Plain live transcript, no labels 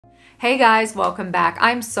Hey guys, welcome back.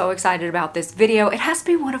 I'm so excited about this video. It has to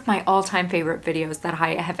be one of my all-time favorite videos that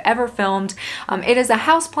I have ever filmed. It is a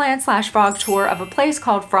houseplant slash frog tour of a place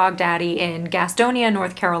called FrogDaddy in Gastonia,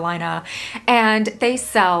 North Carolina. And they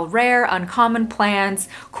sell rare, uncommon plants,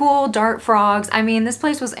 cool dart frogs. I mean, this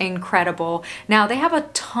place was incredible. Now, they have a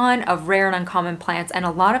ton of rare and uncommon plants, and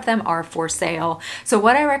a lot of them are for sale. So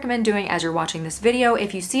what I recommend doing as you're watching this video,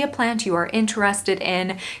 if you see a plant you are interested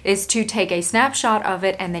in, is to take a snapshot of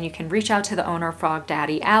it, and then you can reach out to the owner,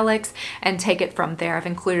 FrogDaddy Alex, and take it from there. I've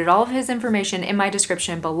included all of his information in my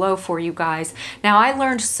description below for you guys. Now, I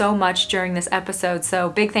learned so much during this episode, so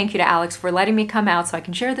big thank you to Alex for letting me come out so I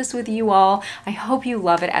can share this with you all. I hope you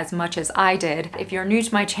love it as much as I did. If you're new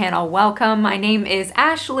to my channel, welcome. My name is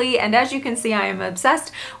Ashley, and as you can see, I am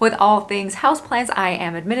obsessed with all things houseplants. I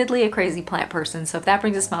am admittedly a crazy plant person, so if that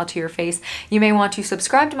brings a smile to your face, you may want to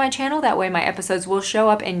subscribe to my channel. That way my episodes will show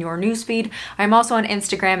up in your newsfeed. I'm also on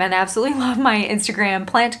Instagram and absolutely love my Instagram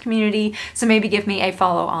plant community, so maybe give me a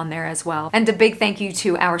follow on there as well. And a big thank you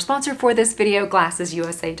to our sponsor for this video,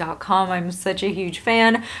 GlassesUSA.com. I'm such a huge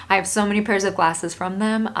fan. I have so many pairs of glasses from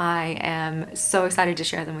them. I am so excited to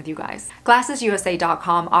share them with you guys.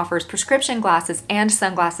 GlassesUSA.com offers prescription glasses and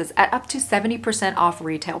sunglasses at up to 70% off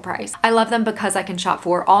retail price. I love them because I can shop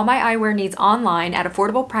for all my eyewear needs online at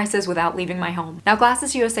affordable prices without leaving my home. Now,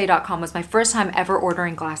 GlassesUSA.com was my first time ever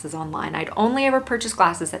ordering glasses online. I'd only ever purchased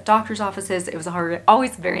glasses at doctor's offices. It was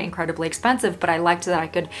always very incredibly expensive, but I liked that I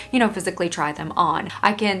could, physically try them on.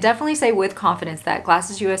 I can definitely say with confidence that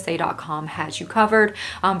GlassesUSA.com has you covered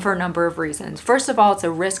for a number of reasons. First of all, it's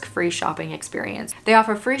a risk-free shopping experience. They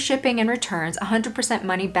offer free shipping and returns, 100%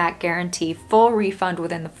 money-back guarantee, full refund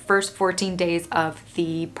within the first 14 days of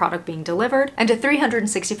the product being delivered, and a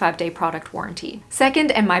 365-day product warranty.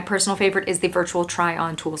 Second, and my personal favorite, is the virtual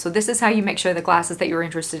try-on tool. So this is how you make sure the glasses that you're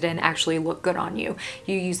interested in actually look good on you.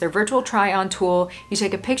 You use their virtual try-on tool, you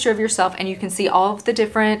take a picture of yourself, and you can see all of the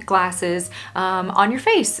different glasses on your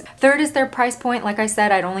face. Third is their price point. Like I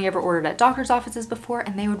said, I'd only ever ordered at doctor's offices before,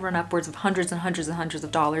 and they would run upwards of hundreds and hundreds and hundreds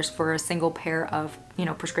of dollars for a single pair of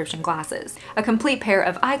prescription glasses. A complete pair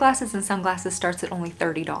of eyeglasses and sunglasses starts at only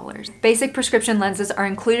 $30. Basic prescription lenses are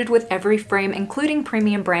included with every frame, including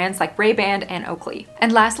premium brands like Ray-Ban and Oakley.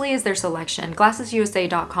 And lastly is their selection.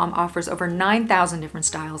 GlassesUSA.com offers over 9,000 different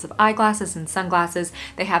styles of eyeglasses and sunglasses.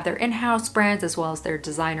 They have their in-house brands as well as their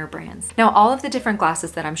designer brands. Now, all of the different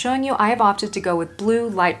glasses that I'm showing you, I have opted to go with blue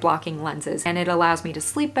light blocking lenses, and it allows me to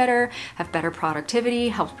sleep better, have better productivity,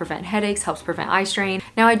 helps prevent headaches, helps prevent eye strain.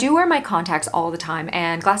 Now, I do wear my contacts all the time,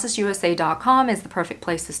 and GlassesUSA.com is the perfect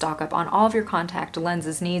place to stock up on all of your contact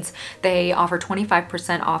lenses needs. They offer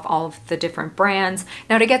 25% off all of the different brands.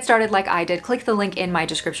 Now, to get started like I did, click the link in my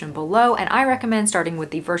description below, and I recommend starting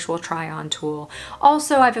with the virtual try-on tool.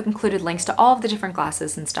 Also, I've included links to all of the different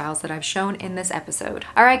glasses and styles that I've shown in this episode.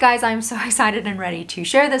 All right, guys, I'm so excited and ready to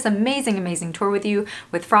share this amazing, amazing tour with you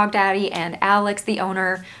with FrogDaddy and Alex, the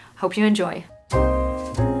owner. Hope you enjoy.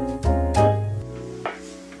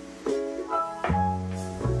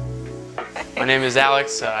 My name is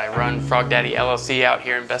Alex. I run FrogDaddy LLC out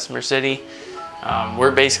here in Bessemer City.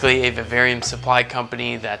 We're basically a vivarium supply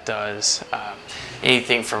company that does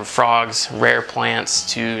anything from frogs, rare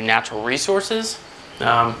plants, to natural resources.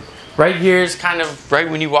 Right here is kind of right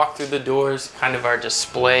when you walk through the doors, kind of our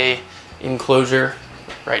display enclosure.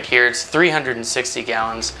 Right here, it's 360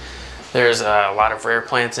 gallons. There's a lot of rare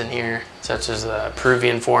plants in here, such as the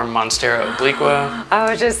Peruvian form Monstera obliqua.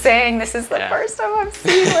 I was just saying, this is the first time I've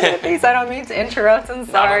seen one of these. I don't mean to interrupt, I'm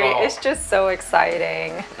sorry. It's just so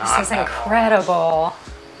exciting. This is incredible.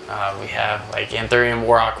 We have like Anthurium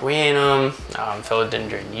warocqueanum,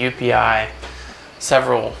 Philodendron UPI,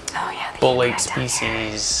 several bullate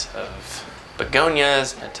species of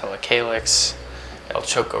begonias, Metellocalix, El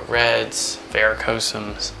Choco Reds,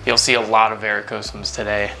 Varicosums. You'll see a lot of Varicosums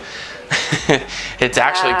today. It's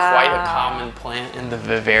actually quite a common plant in the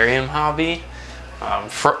vivarium hobby.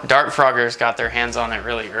 Dart froggers got their hands on it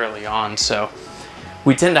really early on, so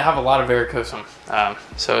we tend to have a lot of Varicosum.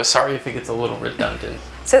 So sorry if it gets a little redundant.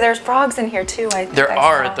 So there's frogs in here too, I think. There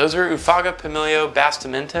are. Those are Ufaga pamilio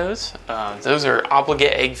bastimentos. Those are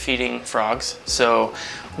obligate egg feeding frogs. So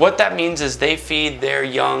what that means is they feed their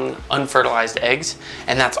young unfertilized eggs,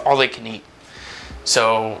 and that's all they can eat.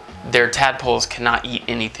 So their tadpoles cannot eat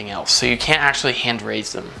anything else. So you can't actually hand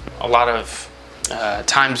raise them. A lot of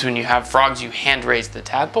times when you have frogs, you hand raise the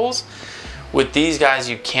tadpoles. With these guys,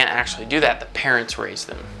 you can't actually do that. The parents raise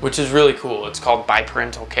them, which is really cool. It's called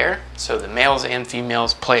biparental care. So the males and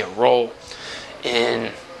females play a role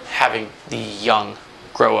in having the young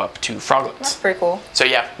grow up to froglets. That's pretty cool. So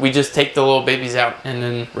yeah, we just take the little babies out and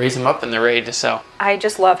then raise them up and they're ready to sell. I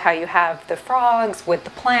just love how you have the frogs with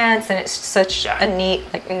the plants, and it's such a neat,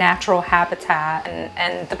 like, natural habitat,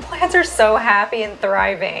 and the plants are so happy and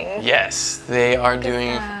thriving. Yes, they are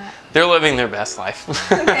doing, they're living their best life.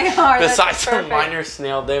 They are. Besides some minor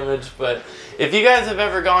snail damage. But if you guys have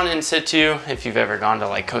ever gone in situ, if you've ever gone to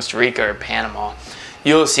like Costa Rica or Panama,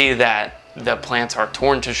 you'll see that the plants are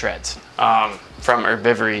torn to shreds from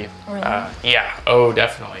herbivory. Really? Yeah, oh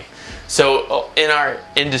definitely. So in our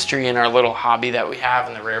industry, in our little hobby that we have,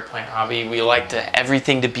 in the rare plant hobby, we like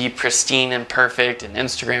everything to be pristine and perfect and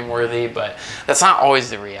Instagram worthy, but that's not always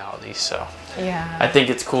the reality. So yeah, I think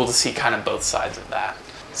it's cool to see kind of both sides of that.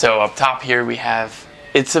 So up top here we have,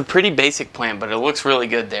 it's a pretty basic plant, but it looks really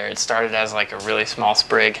good there. It started as like a really small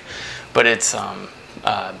sprig, but it's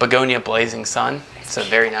Begonia Blazing Sun. It's a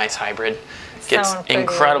very nice hybrid. Gets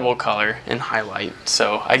incredible color and highlight.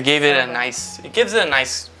 So I gave it a nice, it gives it a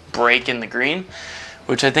nice break in the green,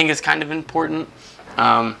 which I think is kind of important.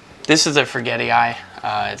 This is a Forgetii.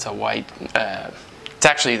 It's a white, it's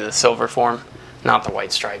actually the silver form, not the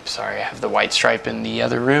white stripe. Sorry, I have the white stripe in the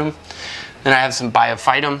other room. Then I have some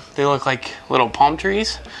Biophytum. They look like little palm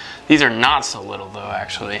trees. These are not so little though,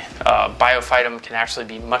 actually. Biophytum can actually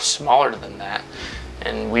be much smaller than that,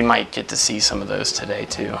 and we might get to see some of those today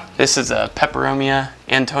too. This is a Peperomia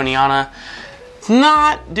Antoniana. It's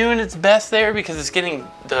not doing its best there because it's getting,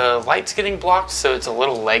 the light's getting blocked, so it's a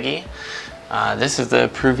little leggy. This is the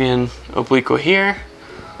Peruvian Obliqua here.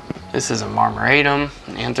 This is a Marmoratum,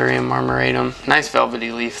 an Anthurium Marmoratum. Nice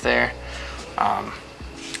velvety leaf there.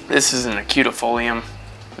 This is an Acutifolium.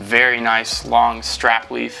 Very nice long strap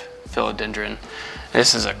leaf philodendron.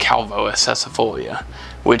 This is a Calvoa sessifolia,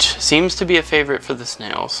 which seems to be a favorite for the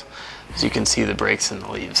snails. As you can see the breaks in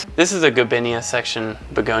the leaves. This is a Gobinia section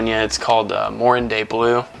begonia. It's called Morindae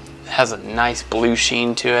Blue. It has a nice blue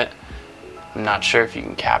sheen to it. I'm not sure if you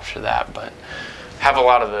can capture that, but I have a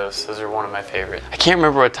lot of those. Those are one of my favorite. I can't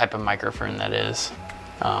remember what type of microfern that is,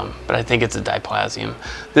 but I think it's a Diplasium.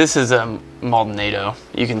 This is a Maldonado.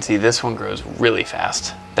 You can see this one grows really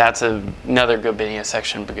fast. That's another Gobinia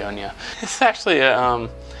section begonia. It's actually an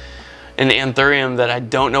Anthurium that I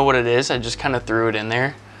don't know what it is. I just kind of threw it in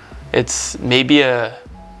there. It's maybe a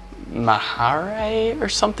Mahare or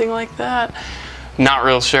something like that. Not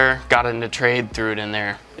real sure. Got it in a trade, threw it in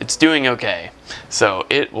there. It's doing okay, so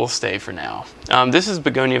it will stay for now. This is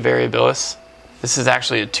Begonia variabilis. This is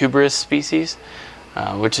actually a tuberous species,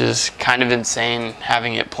 which is kind of insane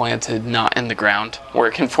having it planted not in the ground where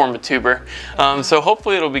it can form a tuber. So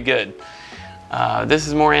hopefully it'll be good. This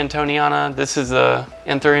is more Antoniana. This is a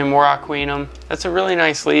Anthurium moraquinum. That's a really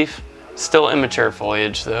nice leaf. Still immature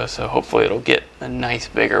foliage though, so hopefully it'll get a nice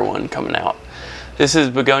bigger one coming out. This is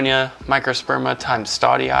Begonia microsperma times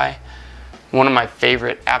Staudii. One of my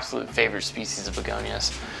favorite, absolute favorite species of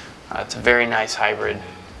begonias. It's a very nice hybrid.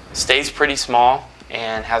 Stays pretty small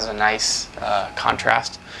and has a nice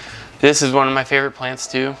contrast. This is one of my favorite plants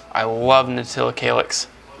too. I love Natilicalix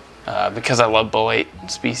because I love bullate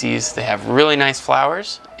species. They have really nice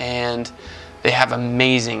flowers and they have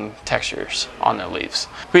amazing textures on their leaves.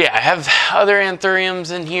 But yeah, I have other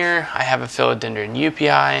Anthuriums in here. I have a Philodendron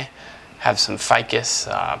Upii, have some Ficus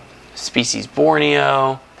species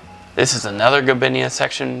Borneo. This is another Gobinia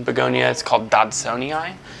section begonia. It's called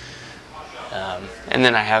Dodsonii. And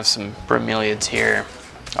then I have some bromeliads here,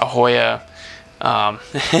 a Hoya,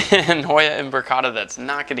 and Hoya imbricata that's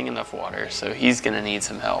not getting enough water, so he's gonna need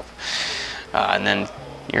some help. And then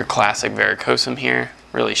your classic Varicosum here,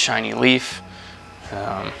 really shiny leaf.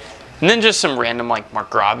 And then just some random like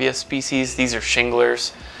Margravia species. These are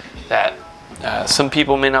shinglers that some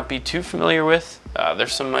people may not be too familiar with. They're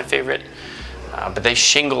some of my favorite, but they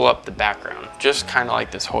shingle up the background, just kind of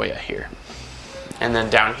like this Hoya here. And then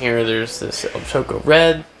down here, there's this El Choco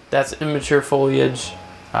Red. That's immature foliage.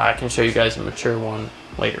 I can show you guys a mature one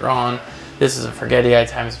later on. This is a Forgetii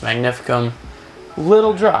times Magnificum.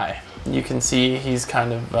 Little dry. You can see he's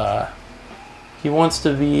kind of, he wants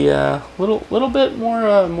to be a little bit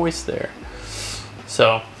more moist there.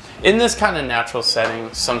 So in this kind of natural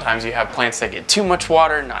setting, sometimes you have plants that get too much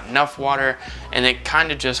water, not enough water, and it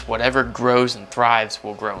kind of just whatever grows and thrives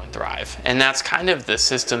will grow and thrive. And that's kind of the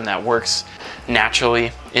system that works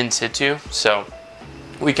naturally in situ. So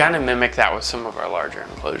we kind of mimic that with some of our larger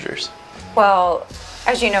enclosures. Well,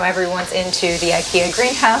 as you know, everyone's into the IKEA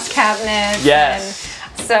greenhouse cabinets. Yes.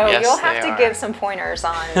 So yes, you'll have to give some pointers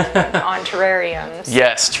on on terrariums.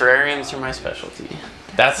 Yes, terrariums are my specialty.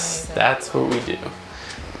 That's what we do.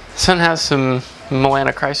 This one has some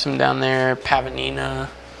Melanochrysum down there, Pavonina,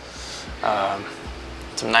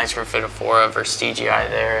 some nice Rhaphidophora verstigi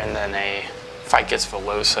there, and then a Ficus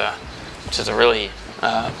villosa, which is a really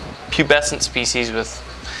pubescent species with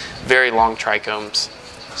very long trichomes.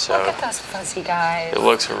 So look at those fuzzy guys. It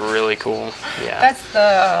looks really cool. Yeah. That's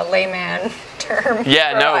the layman term.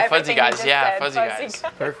 Yeah, no, fuzzy everything you guys. just Yeah, said, fuzzy guys.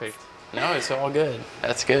 Perfect. No, it's all good.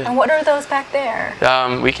 That's good. And what are those back there?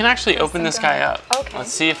 We can actually open this guy up. Okay.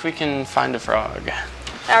 Let's see if we can find a frog.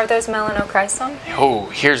 Are those melanochrysum? Oh,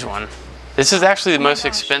 here's one. This is actually the most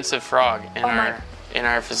expensive frog in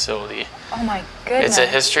our facility. Oh my goodness. It's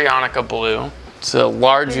a Histrionica blue. It's a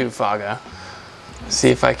large Euphaga. See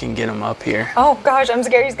if I can get him up here. Oh gosh, I'm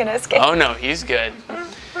scared he's gonna escape. Oh no, he's good.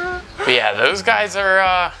 But yeah, those guys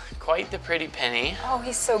are quite the pretty penny. Oh,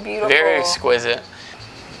 he's so beautiful. Very exquisite.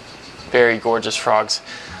 Very gorgeous frogs.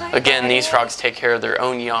 Again, these frogs take care of their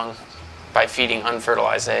own young by feeding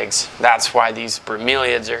unfertilized eggs. That's why these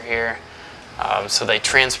bromeliads are here. So they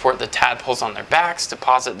transport the tadpoles on their backs,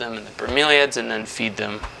 deposit them in the bromeliads, and then feed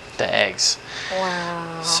them the eggs.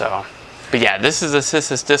 Wow. So, but yeah, this is a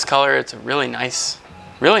Cissus discolor. It's a really nice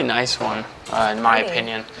one, in my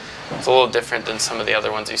opinion. It's a little different than some of the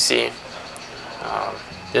other ones you see.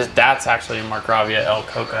 That's actually a Margravia L.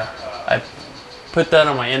 Coca. I put that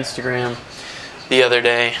on my Instagram the other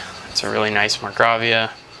day. It's a really nice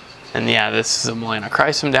Margravia. And yeah, this is a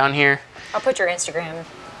melanochrysum down here. I'll put your Instagram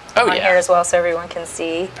on here as well so everyone can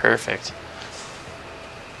see. Perfect.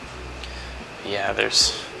 Yeah,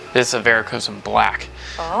 this is a varicosum black.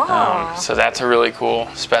 Oh. So that's a really cool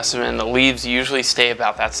specimen. The leaves usually stay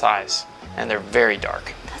about that size, and they're very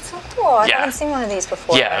dark. That's so cool. I haven't seen one of these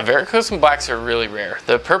before. Yeah, varicosum blacks are really rare.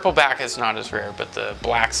 The purple back is not as rare, but the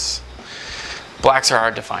blacks are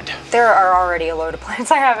hard to find. There are already a load of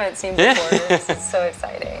plants I haven't seen before. This is so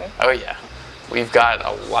exciting. Oh yeah, we've got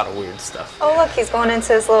a lot of weird stuff. Oh look, he's going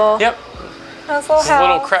into his little. Yep. His little house. A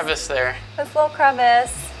little crevice there. His little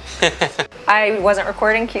crevice. I wasn't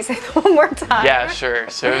recording. Can you say that one more time? Yeah, sure.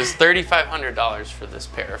 So it was $3,500 for this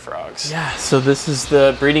pair of frogs. Yeah, so this is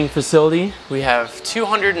the breeding facility. We have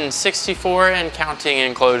 264 and counting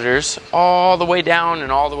enclosures all the way down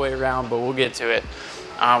and all the way around, but we'll get to it.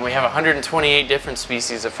 We have 128 different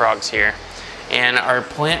species of frogs here, and our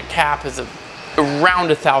plant cap is around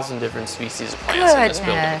 1,000 different species of plants in this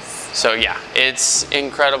building. So yeah, it's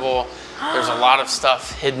incredible. There's a lot of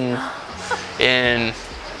stuff hidden in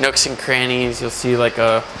nooks and crannies. You'll see like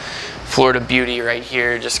a Florida beauty right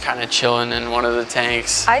here just kind of chilling in one of the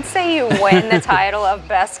tanks. I'd say you win the title of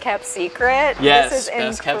best kept secret. Yes, this is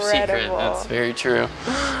best incredible. kept secret. That's very true.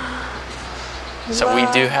 So we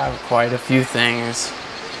do have quite a few things.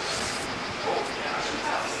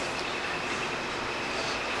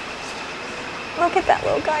 Look at that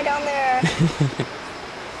little guy down there.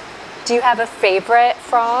 Do you have a favorite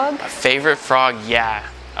frog? A favorite frog? Yeah.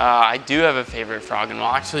 I do have a favorite frog, and we'll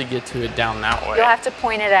actually get to it down that way. You'll have to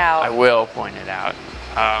point it out. I will point it out.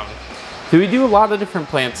 So we do a lot of different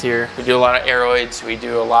plants here. We do a lot of aroids. We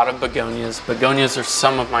do a lot of begonias. Begonias are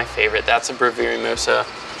some of my favorite. That's a Brevirimosa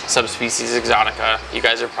subspecies exotica. You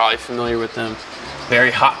guys are probably familiar with them. Very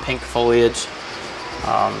hot pink foliage.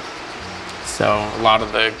 So a lot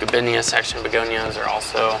of the Gabinia section begonias are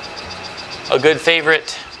also a good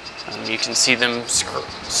favorite. You can see them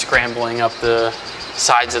scrambling up the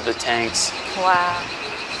sides of the tanks. Wow.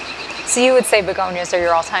 So you would say begonias are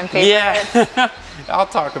your all-time favorite? Yeah. I'll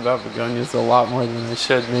talk about begonias a lot more than I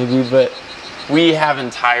should maybe, but we have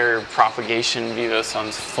entire propagation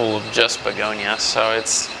Vivosons full of just begonias, so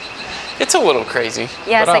it's a little crazy.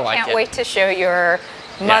 Yes, but I can't wait to show your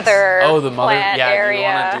mother plant area. Do you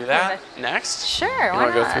want to do that next? Sure, you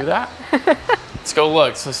want to go through that? Let's go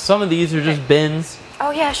look. So some of these are just bins.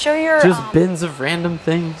 Oh yeah, show your... Just bins of random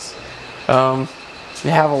things. We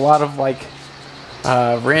have a lot of like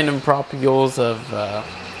random propagules of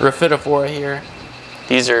Rhaphidophora here.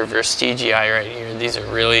 These are verstigi right here. These are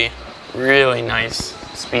really, really nice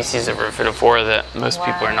species of Rhaphidophora that most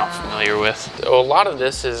people are not familiar with. A lot of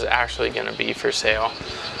this is actually going to be for sale.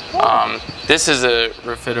 This is a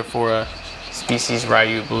Rhaphidophora species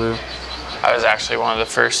Ryu Blue. I was actually one of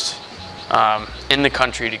the first in the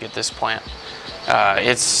country to get this plant.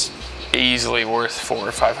 It's easily worth $400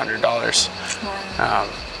 or $500.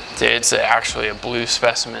 It's actually a blue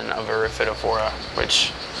specimen of a Rhaphidophora,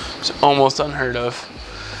 which is almost unheard of.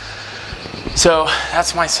 So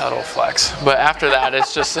that's my subtle flex. But after that,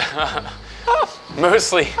 it's just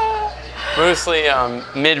mostly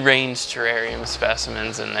mid-range terrarium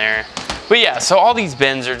specimens in there. But yeah, so all these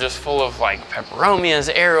bins are just full of like peperomias,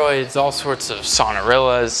 aroids, all sorts of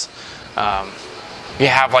sonorillas. You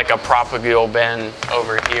have like a propagule bin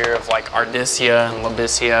over here of like Ardisia and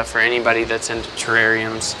Labicia for anybody that's into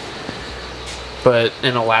terrariums. but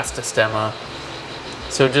an elastistemma.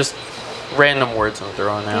 So just random words I'm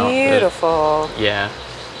throwing out. Beautiful. But, yeah.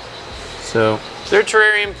 So they're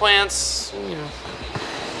terrarium plants, you know.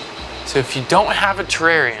 So if you don't have a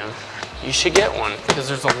terrarium, you should get one, because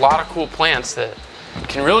there's a lot of cool plants that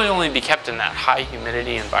can really only be kept in that high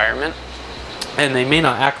humidity environment, and they may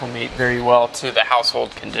not acclimate very well to the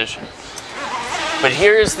household condition. But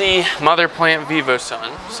here's the mother plant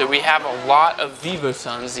Vivosun. So we have a lot of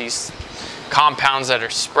Vivosuns, these compounds that are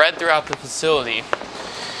spread throughout the facility.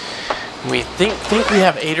 We think we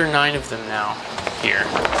have 8 or 9 of them now here.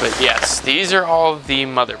 But yes, these are all the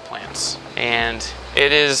mother plants, and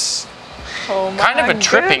it is kind of a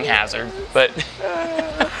tripping hazard, but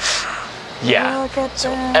yeah.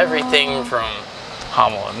 So everything from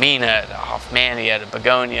Homoamina to Hoffmannia to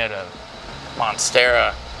Begonia to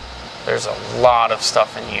Monstera, there's a lot of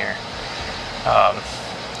stuff in here.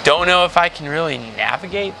 Don't know if I can really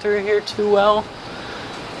navigate through here too well,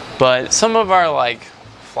 but some of our like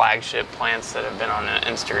flagship plants that have been on the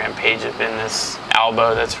Instagram page have been this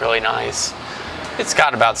Albo that's really nice. It's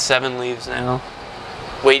got about 7 leaves now,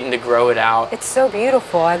 waiting to grow it out. It's so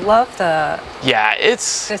beautiful. I love the... Yeah,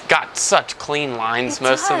 it's got such clean lines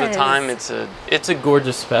most of the time. It's a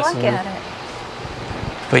gorgeous specimen. Look at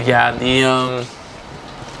it. But yeah, the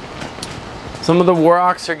some of the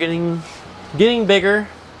Warrocks are getting bigger.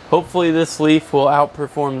 Hopefully this leaf will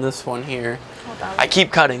outperform this one here. Hold on. I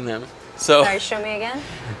keep cutting them. So sorry, show me again.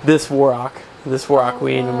 This Warrock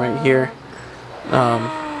we aim right here.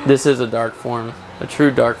 This is a dark form, a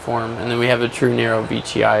true dark form, and then we have a true narrow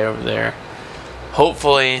BTI over there.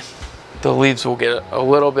 Hopefully the leaves will get a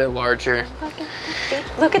little bit larger.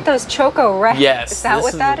 Look at those Choco Reds. Yes. Is that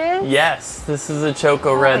what that is? Yes, this is a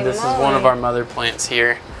Choco Red. This is one of our mother plants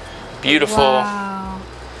here. Beautiful, wow.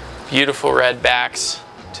 Beautiful red backs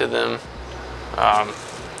to them.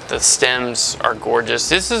 The stems are gorgeous.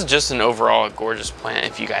 This is just an overall gorgeous plant.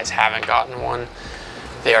 If you guys haven't gotten one,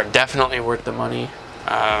 they are definitely worth the money.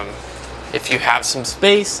 If you have some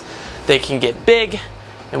space, they can get big,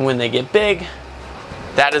 and when they get big,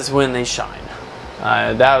 that is when they shine.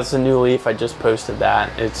 That was a new leaf. I just posted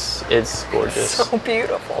that. It's gorgeous. So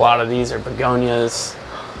beautiful. A lot of these are begonias.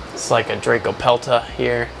 It's like a Dracopelta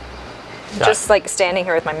here. Just like standing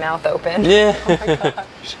here with my mouth open. Yeah. Oh my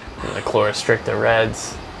gosh. And the Chlorostricta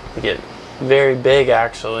Reds. They get very big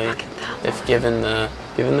actually, if given the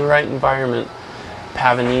right environment.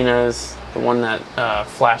 Pavoninas, the one that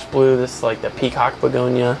flash blue. This is like the peacock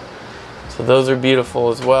begonia. So those are beautiful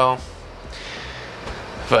as well.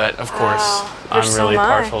 But of course, I'm really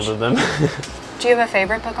partial to them. Do you have a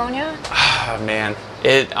favorite begonia? Oh man,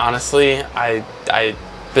 it honestly, I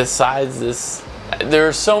besides this, there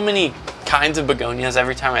are so many kinds of begonias.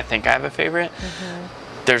 Every time I think I have a favorite,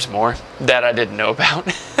 there's more that I didn't know about.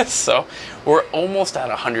 So we're almost at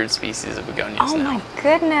 100 species of begonias now. Oh my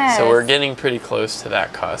goodness. So we're getting pretty close to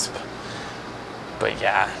that cusp. But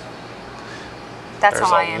yeah, that's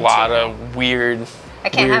how I am too. There's a lot of weird. I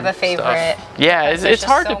can't have a favorite. Stuff. Yeah, it's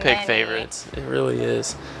hard to pick favorites. It really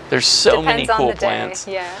is. There's so many cool plants.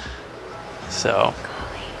 Yeah. So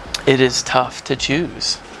it is tough to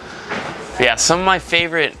choose. But yeah, some of my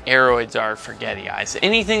favorite aeroids are Forgetii. So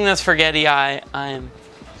anything that's Forgetii, I'm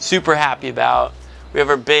super happy about. We have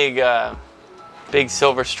our big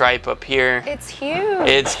silver stripe up here. It's huge.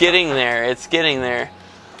 It's getting there. It's getting there.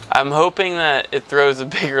 I'm hoping that it throws a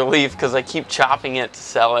bigger leaf because I keep chopping it to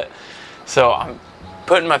sell it. So I'm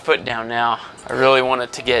putting my foot down now. I really want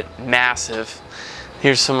it to get massive.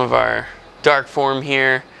 Here's some of our dark form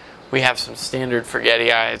here. We have some standard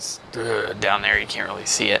Forgetii. It's down there, you can't really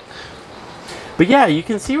see it. But yeah, you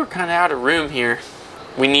can see we're kind of out of room here.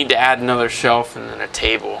 We need to add another shelf and then a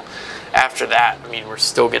table. After that, I mean, we're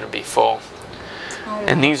still gonna be full.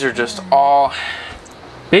 And these are just all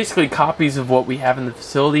basically copies of what we have in the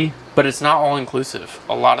facility, but it's not all inclusive.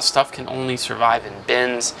 A lot of stuff can only survive in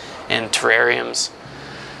bins and terrariums,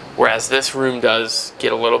 whereas this room does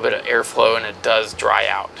get a little bit of airflow and it does dry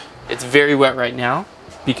out. It's very wet right now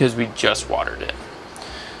because we just watered it.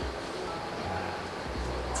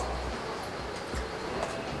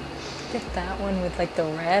 Look at that one with like the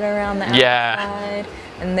red around the outside,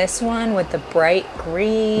 and this one with the bright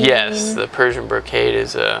green. Yes, the Persian brocade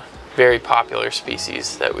is a very popular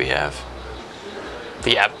species that we have.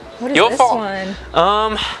 But yeah, what is this one?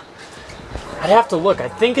 I'd have to look. I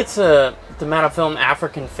think it's a Dermatophyllum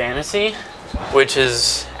African Fantasy, which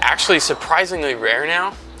is actually surprisingly rare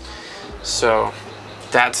now. So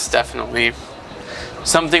that's definitely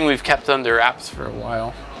something we've kept under wraps for a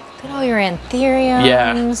while. Look at all your anthuriums.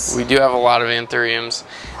 Yeah, we do have a lot of anthuriums.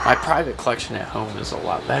 My private collection at home is a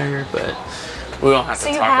lot better, but We don't have to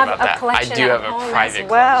talk about that. I do have a private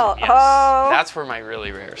collection. Yes. Oh. That's where my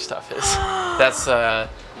really rare stuff is. That's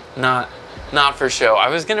not for show. I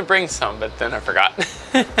was gonna bring some, but then I forgot.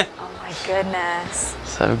 Oh my goodness.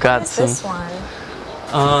 So I've got some. This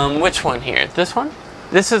one? Which one here? This one?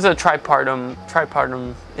 This is a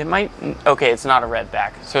tripartum. It might, okay, it's not a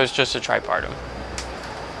redback, so it's just a tripartum.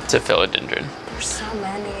 It's a philodendron. There's so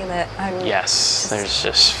many that I'm Yes, there's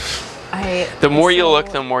just, the the more you look,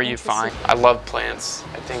 the more you find. I love plants.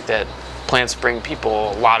 I think that plants bring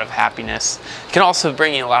people a lot of happiness. It can also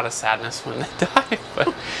bring you a lot of sadness when they die.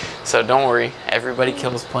 But, so don't worry, everybody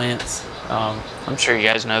kills plants. I'm sure you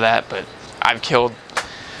guys know that, but I've killed,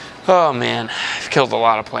 oh man, I've killed a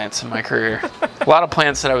lot of plants in my career. A lot of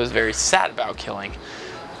plants that I was very sad about killing.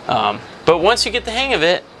 But once you get the hang of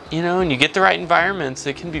it, you know, and you get the right environments,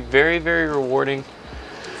 it can be very, very rewarding.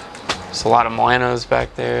 There's a lot of Milanos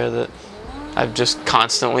back there that I've just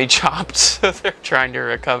constantly chopped, so they're trying to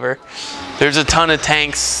recover. There's a ton of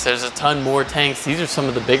tanks. There's a ton more tanks. These are some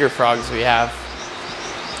of the bigger frogs we have.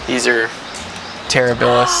 These are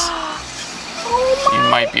Terrariums. Oh You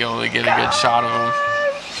might be able to get a good shot of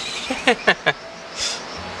them.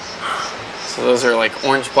 So those are like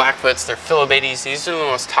orange blackfoots. They're philobades. These are the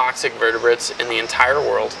most toxic vertebrates in the entire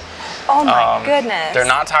world. Oh my goodness. They're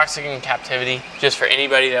not toxic in captivity, just for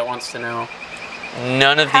anybody that wants to know.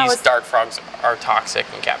 None of these dart frogs are toxic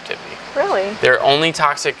in captivity. Really? They're only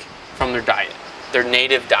toxic from their diet, their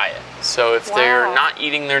native diet. So if they're not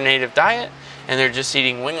eating their native diet and they're just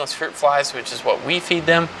eating wingless fruit flies, which is what we feed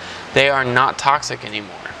them, they are not toxic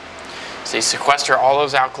anymore. So they sequester all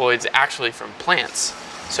those alkaloids actually from plants.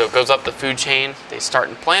 So it goes up the food chain, they start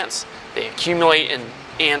in plants, they accumulate in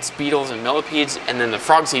ants, beetles, and millipedes, and then the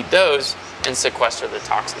frogs eat those and sequester the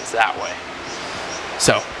toxins that way.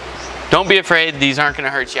 So don't be afraid, these aren't gonna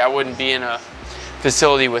hurt you. I wouldn't be in a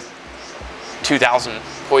facility with 2,000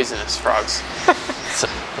 poisonous frogs. So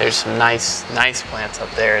there's some nice plants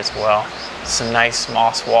up there as well. Some nice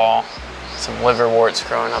moss wall, some liverworts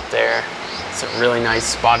growing up there, some really nice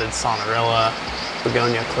spotted sonorilla,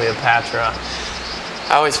 Begonia Cleopatra.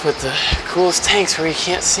 I always put the coolest tanks where you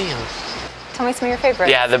can't see them. Tell me some of your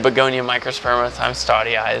favorites. Yeah, the Begonia microsperma ×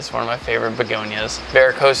 staudiae is one of my favorite begonias.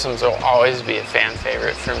 Varicosums will always be a fan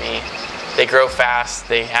favorite for me. They grow fast,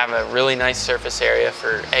 they have a really nice surface area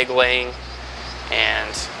for egg laying,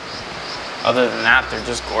 and other than that, they're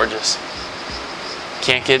just gorgeous.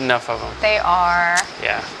 Can't get enough of them. They are.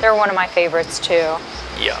 Yeah. They're one of my favorites too.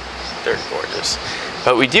 Yeah, they're gorgeous.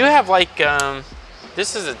 But we do have like,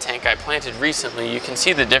 this is a tank I planted recently. You can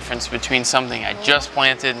see the difference between something I just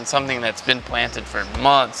planted and something that's been planted for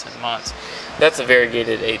months and months. That's a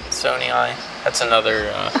variegated Adansonii. That's another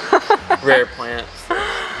rare plant for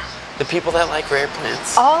the people that like rare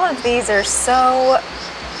plants. All of these are so,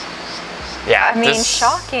 yeah, I mean,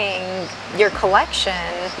 shocking, your collection.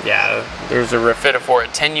 Yeah, there's a Raphidophora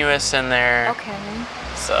tenuis in there. Okay.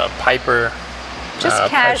 It's a Piper. Just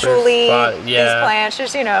casually, these plants,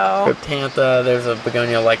 just, you know. Cryptantha, there's a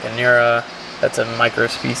Begonia lycanera, that's a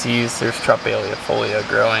microspecies. There's Tropaliafolia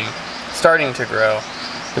growing, starting to grow.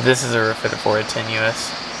 But this is a Raphidophora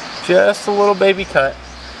tenuis. Just a little baby cut.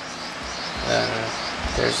 And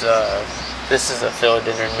there's this is a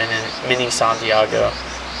philodendron mini Santiago.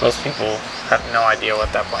 Most people have no idea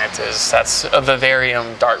what that plant is. That's a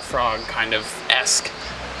vivarium dart frog kind of esque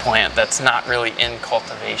plant that's not really in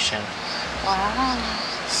cultivation. Wow.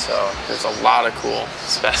 So there's a lot of cool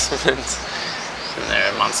specimens in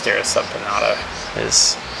there. Monstera subpinnata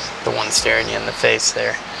is the one staring you in the face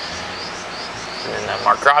there. And then the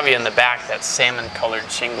Markgravia in the back, that salmon colored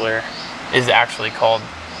shingler, is actually called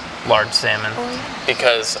large salmon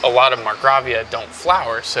because a lot of Markgravia don't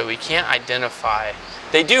flower, so we can't identify.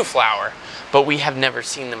 They do flower, but we have never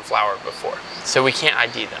seen them flower before, so we can't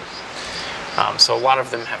ID them. So a lot of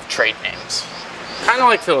them have trade names. Kind of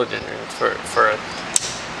like philodendrons,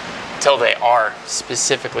 until they are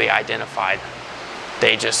specifically identified,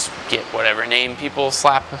 they just get whatever name people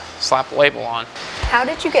slap a label on. How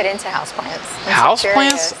did you get into houseplants?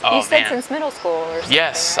 Houseplants? Oh, you said man. Since middle school or something,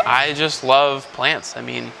 Yes, right? I just love plants. I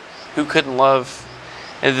mean, who couldn't love?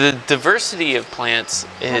 The diversity of plants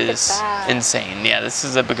is insane. Yeah, this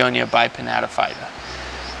is a Begonia bipinnatophyta,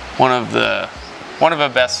 one of the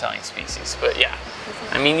best-selling species. But yeah,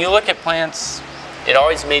 I mean, you look at plants. It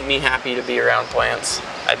always made me happy to be around plants.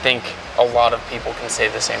 I think a lot of people can say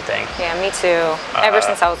the same thing. Yeah, me too. Ever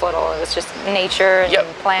since I was little, it was just nature and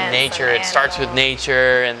plants. Nature. It starts with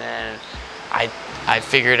nature, and then I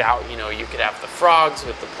figured out, you know, you could have the frogs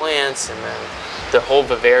with the plants, and then the whole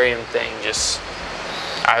vivarium thing just,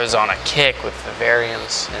 I was on a kick with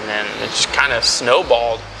vivariums, and then it just kind of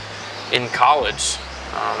snowballed. in college.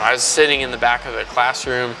 I was sitting in the back of the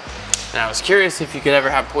classroom, and I was curious if you could ever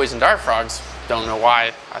have poison dart frogs. Don't know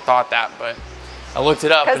why I thought that, but I looked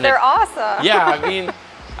it up. Because they're awesome. Yeah, I mean,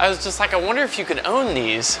 I was just like, I wonder if you could own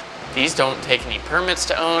these. These don't take any permits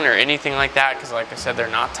to own or anything like that, because like I said, they're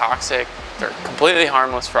not toxic. They're completely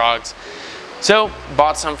harmless frogs. So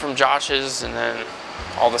bought some from Josh's, and then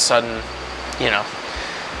all of a sudden, you know,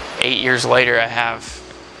 8 years later, I have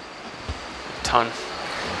a ton.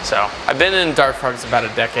 So I've been in dart frogs about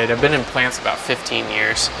a decade. I've been in plants about 15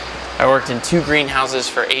 years. I worked in 2 greenhouses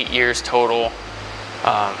for 8 years total.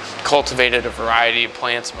 Cultivated a variety of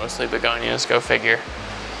plants, mostly begonias, go figure.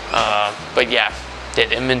 But yeah,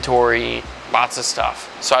 did inventory, lots of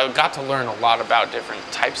stuff. So I got to learn a lot about different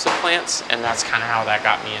types of plants, and that's kind of how that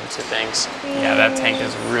got me into things. Yeah, that tank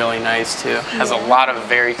is really nice too. Has a lot of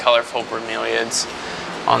very colorful bromeliads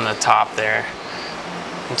on the top there.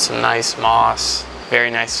 And some nice moss, very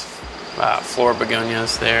nice floor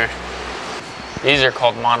begonias there. These are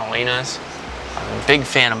called monolinas. I'm a big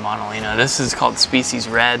fan of monolina. This is called species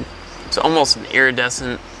red. It's almost an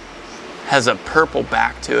iridescent, has a purple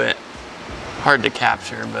back to it. Hard to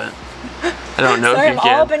capture, but I don't know Sorry, if you I'm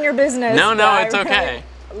can. all up in your business. No, it's okay.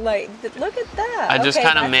 Like, look at that. I just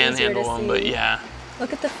kind of that's manhandle easier to them, but see. yeah.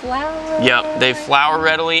 Look at the flower. Yep, they flower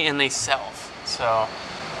readily and they self. So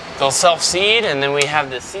they'll self-seed, and then we have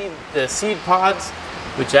the seed pods,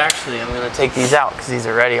 which actually I'm gonna take these out because these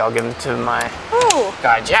are ready. I'll give them to my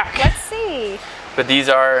guy Jack. Let's see. But these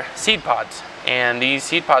are seed pods, and these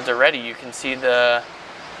seed pods are ready. You can see the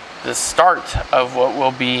start of what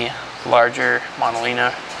will be larger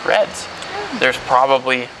monolina reds. There's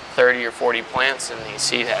probably 30 or 40 plants in these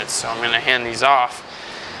seed heads, so I'm going to hand these off,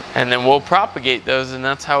 and then we'll propagate those, and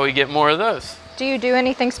that's how we get more of those. Do you do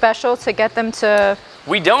anything special to get them to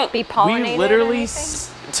We don't. be pollinated? We literally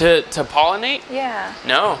to pollinate? Yeah.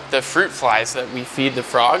 No, the fruit flies that we feed the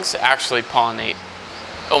frogs actually pollinate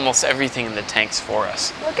almost everything in the tanks for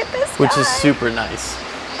us. Look at this Which guy. is super nice.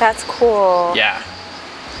 That's cool. Yeah.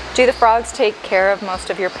 Do the frogs take care of most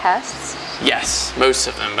of your pests? Yes, most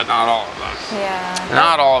of them, but not all of them. Yeah.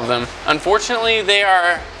 Not all of them. Unfortunately,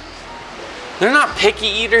 they're not picky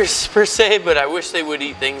eaters per se, but I wish they would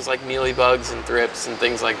eat things like mealybugs and thrips and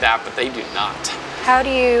things like that, but they do not. How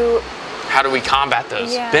do we combat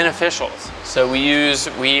those? Yeah. Beneficials. So we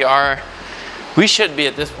should be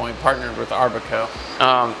at this point partnered with Arbico.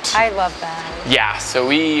 I love that. Yeah, so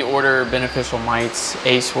we order beneficial mites,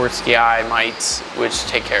 A-Swartzkii mites, which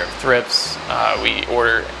take care of thrips. We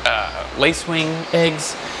order lacewing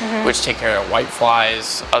eggs, which take care of white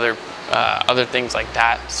flies, other things like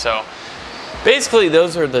that. So basically,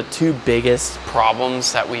 those are the 2 biggest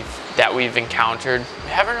problems that we've encountered. We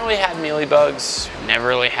haven't really had mealybugs. Never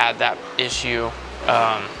really had that issue.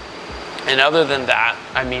 And other than that,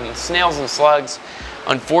 I mean, snails and slugs,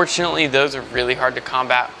 unfortunately, those are really hard to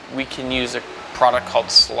combat. We can use a product called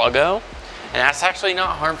Sluggo, and that's actually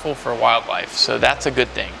not harmful for wildlife, so that's a good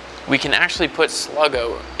thing. We can actually put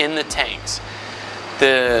Sluggo in the tanks.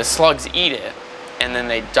 The slugs eat it, and then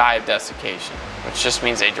they die of desiccation, which just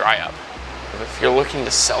means they dry up. If you're looking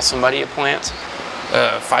to sell somebody a plant,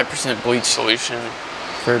 5% bleach solution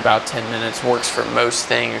for about 10 minutes works for most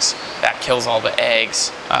things. That kills all the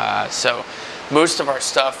eggs. So most of our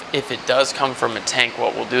stuff, if it does come from a tank,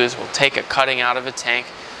 what we'll do is we'll take a cutting out of a tank,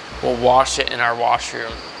 we'll wash it in our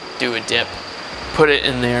washroom, do a dip, put it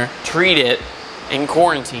in there, treat it in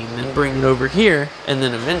quarantine, then bring it over here, and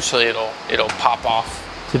then eventually it'll pop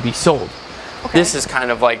off to be sold. Okay. This is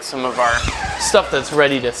kind of like some of our stuff that's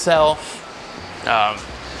ready to sell,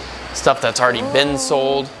 stuff that's already been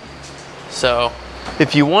sold. So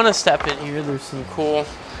if you want to step in here, there's some cool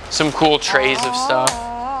trays of stuff.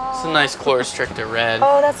 It's a nice Chlorostricta red.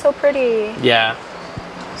 Oh, that's so pretty. Yeah,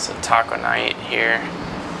 it's a taco night here.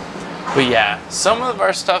 But yeah, some of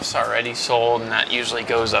our stuff's already sold, and that usually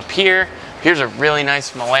goes up here. Here's a really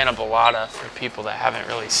nice Melanobulata for people that haven't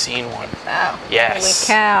really seen one. Oh, yes.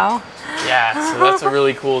 Holy cow. Yeah, so that's a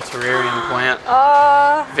really cool terrarium plant.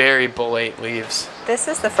 Very bullate leaves. This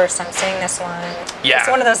is the first time seeing this one. Yeah. It's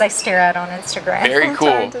one of those I stare at on Instagram. Very cool.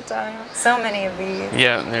 Time to time. So many of these.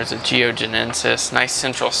 Yeah, and there's a Geogenensis, nice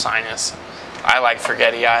central sinus. I like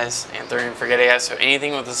forgetty eyes, Anthurium forgetty eyes, so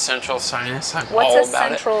anything with a central sinus, I'm all about it. What's a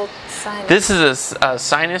central sinus? This is a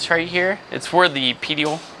sinus right here. It's where the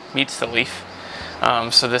petiole meets the leaf.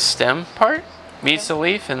 So this stem part meets the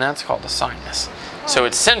leaf, and that's called a sinus. So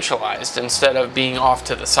it's centralized instead of being off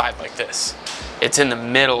to the side like this. It's in the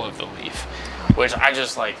middle of the leaf, which I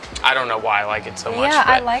just like. I don't know why I like it so much. Yeah,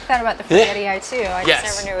 I like that about the forgetty eye too. I Yes.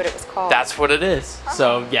 just never knew what it was called. That's what it is.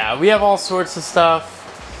 So yeah, we have all sorts of stuff.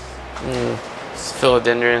 It's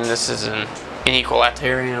philodendron. This is an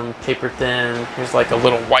equilibrium, paper thin. Here's like a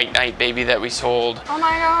little white knight baby that we sold. Oh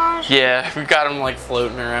my gosh. Yeah, we've got them like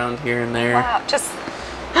floating around here and there. Wow, just.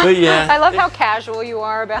 But yeah. I love how casual you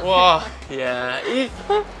are about Well, yeah.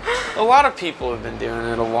 A lot of people have been doing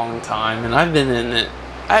it a long time, and I've been in it.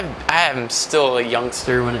 I am still a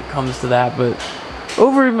youngster when it comes to that, but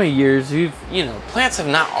over my years, plants have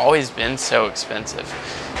not always been so expensive.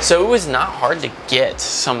 So it was not hard to get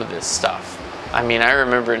some of this stuff. I mean, I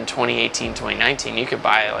remember in 2018, 2019, you could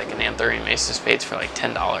buy like an Anthurium Ace spades for like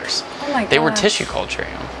 $10. Oh my gosh. They were tissue culturing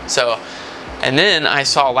them. So, and then I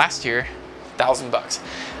saw last year, $1,000.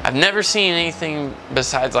 I've never seen anything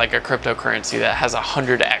besides like a cryptocurrency that has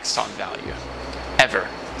 100x on value, ever.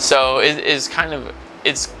 So it's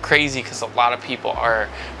crazy because a lot of people are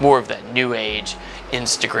more of that new age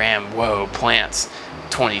Instagram, whoa, plants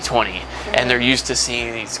 2020. And they're used to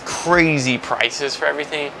seeing these crazy prices for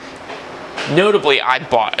everything. Notably, I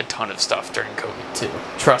bought a ton of stuff during COVID too.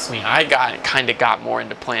 Trust me, I kind of got more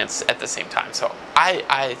into plants at the same time. So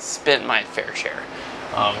I spent my fair share.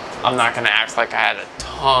 I'm not gonna act like I had a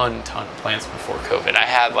ton of plants before COVID. I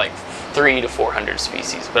had like 300 to 400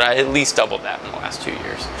 species, but I at least doubled that in the last 2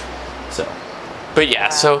 years. So, but yeah, wow.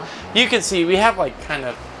 So you can see we have like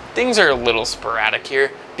things are a little sporadic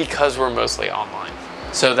here because we're mostly online.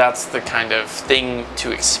 So that's the kind of thing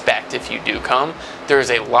to expect if you do come.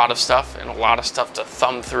 There's a lot of stuff and a lot of stuff to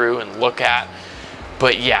thumb through and look at.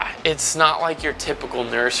 But yeah, it's not like your typical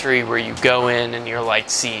nursery where you go in and you're like,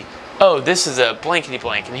 see, oh, this is a blankety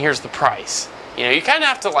blank and here's the price. You know, you kind of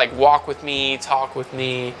have to like walk with me, talk with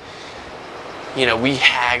me. You know, we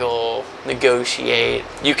haggle, negotiate.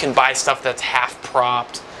 You can buy stuff that's half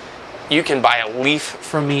propped. You can buy a leaf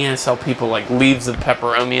from me. I sell people like leaves of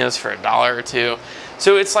peperomias for $1 or $2.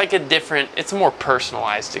 So it's like it's a more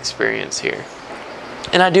personalized experience here.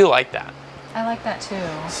 And I do like that. I like that too.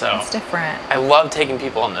 So it's different. I love taking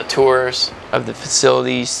people on the tours of the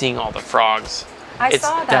facility, seeing all the frogs. I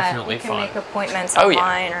saw that. Definitely you can fun. make appointments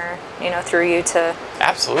online or, through you to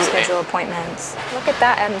absolutely schedule appointments. Look at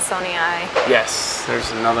that Edsonii. Yes, there's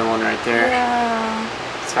another one right there.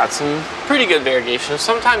 Yeah. It's got some pretty good variegation.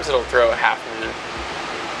 Sometimes it'll throw a half moon.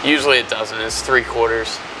 Usually it doesn't. It's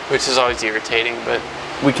 3/4, which is always irritating, but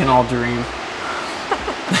we can all dream.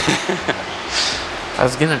 I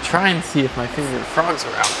was gonna try and see if my favorite frogs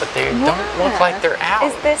were out, but they don't look like they're out.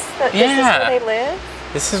 Is this this is where they live?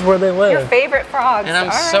 This is where they live. Your favorite frogs. And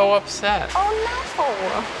I'm so upset. Oh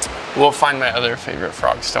no. We'll find my other favorite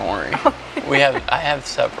frogs, don't worry. I have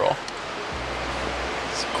several.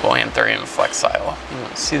 It's a cool Anthurium flexile. You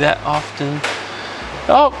don't see that often.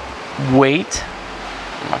 Oh, wait.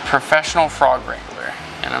 I'm a professional frog wrangler.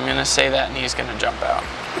 And I'm gonna say that and he's gonna jump out.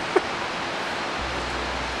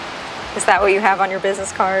 Is that what you have on your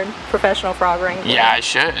business card? Professional frog wrangler? Yeah, I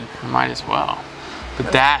should. I might as well.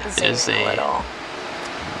 But that is a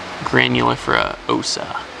Granulifera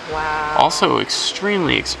osa. Wow. Also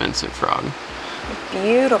extremely expensive frog.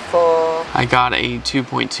 Beautiful. I got a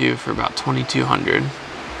 2.2 for about 2,200.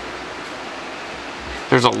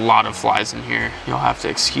 There's a lot of flies in here. You'll have to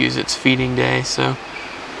excuse it's feeding day, so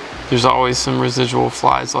there's always some residual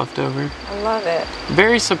flies left over. I love it.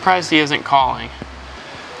 Very surprised he isn't calling.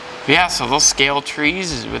 Yeah, so they'll scale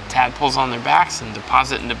trees with tadpoles on their backs and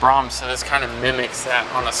deposit into Brahms, so this kind of mimics that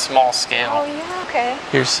on a small scale. Oh yeah, okay.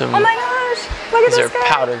 Here's some. Oh my gosh, look at this guy. These are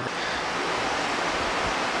powdered.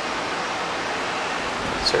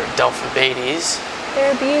 These are Delphobates.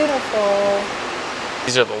 They're beautiful.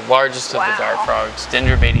 These are the largest of the dart frogs,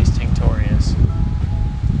 Dendrobates tinctorius.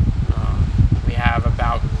 We have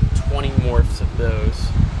about 20 morphs of those.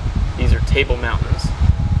 These are table mountains.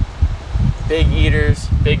 Big eaters,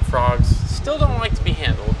 big frogs. Still don't like to be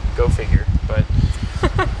handled, go figure, but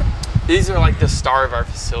these are like the star of our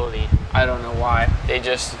facility. I don't know why. They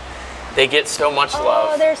get so much love.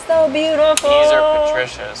 Oh, they're so beautiful. These are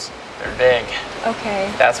Patricias. They're big.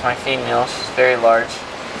 Okay. That's my female. She's very large.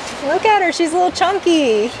 Look at her. She's a little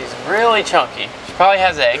chunky. She's really chunky. She probably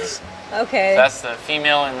has eggs. Okay. So that's the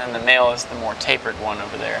female, and then the male is the more tapered one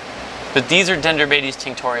over there. But these are Dendrobates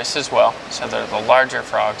tinctorius as well. So they're the larger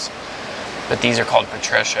frogs. But these are called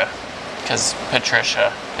Patricia, because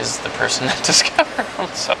Patricia is the person that discovered them.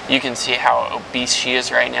 So you can see how obese she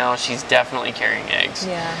is right now. She's definitely carrying eggs.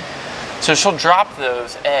 Yeah. So she'll drop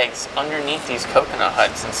those eggs underneath these coconut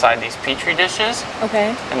huts inside these petri dishes.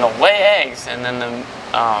 Okay. And they'll lay eggs, and then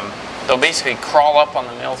they'll basically crawl up on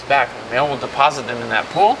the male's back. And the male will deposit them in that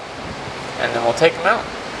pool, and then we'll take them out.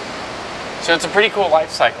 So it's a pretty cool life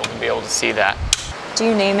cycle to be able to see that. Do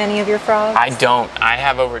you name any of your frogs? I don't. I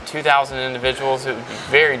have over 2,000 individuals. It would be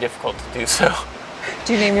very difficult to do so.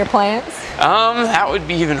 Do you name your plants? That would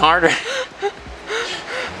be even harder.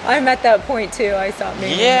 I'm at that point too. I stopped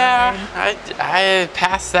naming Yeah, mine. I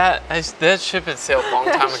passed that. That ship had sailed a long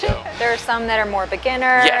time ago. There are some that are more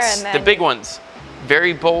beginner. Yes, and then... the big ones.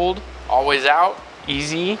 Very bold, always out,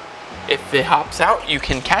 easy. If it hops out, you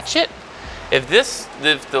can catch it. If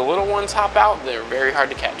the little ones hop out, they're very hard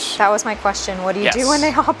to catch. That was my question. What do you do when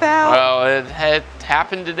they hop out? Well, it had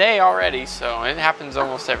happened today already, so it happens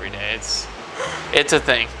almost every day. It's a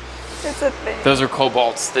thing. It's a thing. Those are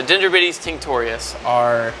cobalts. The Dendrobites tinctorius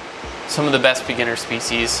are some of the best beginner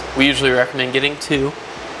species. We usually recommend getting 2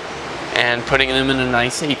 and putting them in a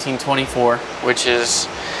nice 1824, which is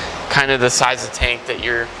kind of the size of tank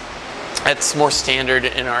that's more standard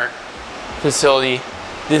in our facility.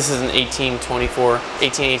 This is an 1824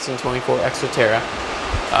 Exoterra.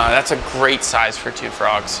 That's a great size for 2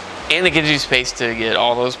 frogs. And it gives you space to get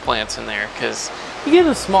all those plants in there, because you get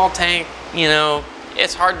a small tank, you know,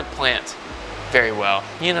 it's hard to plant very well,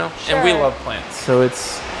 you know, Sure. and we love plants. So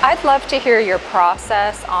it's... I'd love to hear your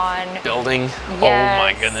process on building. Yes. Oh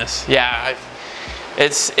my goodness. Yeah,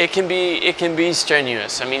 it can be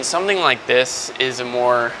strenuous. I mean, something like this is a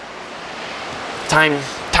more time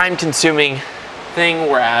consuming thing,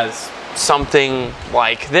 whereas something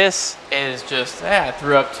like this is just, I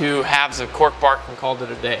threw up 2 halves of cork bark and called it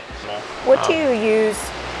a day. what do you use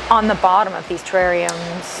on the bottom of these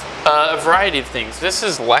terrariums? A variety of things. This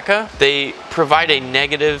is leca. They provide a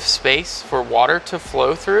negative space for water to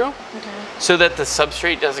flow through so that the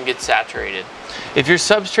substrate doesn't get saturated. If your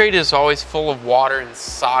substrate is always full of water and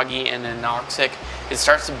soggy and anoxic, it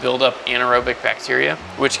starts to build up anaerobic bacteria,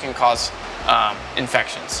 which can cause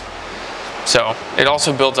infections. So it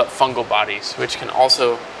also builds up fungal bodies, which can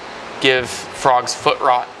also give frogs foot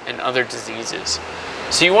rot and other diseases.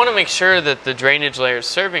 So you want to make sure that the drainage layer is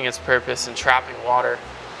serving its purpose in trapping water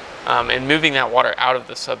and moving that water out of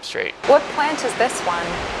the substrate. What plant is this one?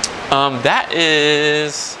 That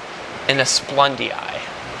is an Asplundii,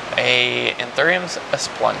 a Anthuriums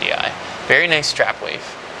Asplundii. Very nice strap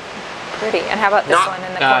leaf. Pretty. And how about this one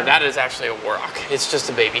in the corner? That is actually a Warrock. It's just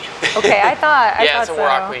a baby. Okay, I thought it's a so.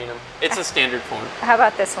 Warrockianum. It's a standard form. How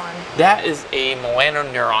about this one? That is a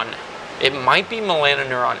Melanoneuron. It might be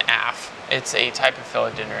Melanoneuron af. It's a type of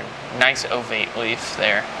philodendron. Nice ovate leaf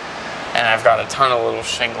there. And I've got a ton of little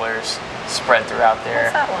shinglers spread throughout there.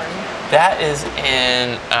 What's that one? That is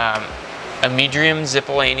an Amedrium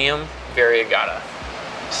zippolanium variegata.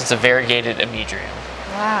 So it's a variegated Amedrium.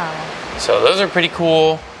 Wow. So those are pretty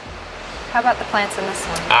cool. How about the plants in this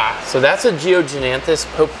one? So that's a Geogenanthus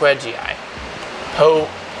Popwegii.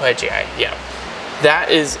 Popwegii, yeah. That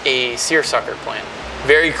is a seersucker plant.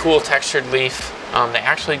 Very cool textured leaf. They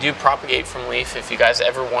actually do propagate from leaf. If you guys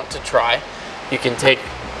ever want to try, you can take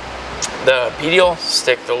the petiole,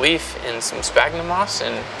 stick the leaf in some sphagnum moss,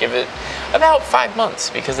 and give it about 5 months,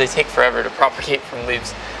 because they take forever to propagate from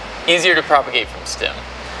leaves. Easier to propagate from stem.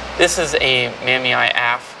 This is a Mammii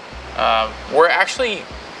af. We're actually,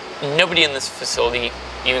 nobody in this facility,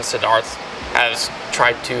 even Siddharth, has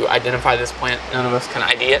tried to identify this plant. None of us can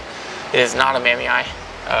ID it. It is not a Mammii.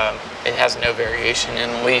 It has no variation in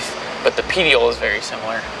the leaf, but the petiole is very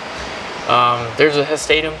similar. There's a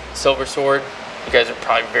Hestatum, silver sword. You guys are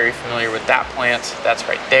probably very familiar with that plant. That's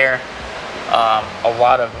right there. A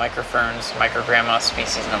lot of microferns, microgramma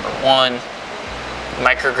species number 1.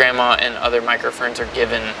 Microgramma and other microferns are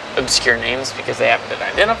given obscure names because they haven't been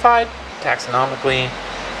identified taxonomically.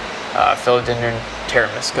 Philodendron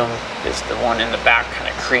terramiscum is the one in the back kind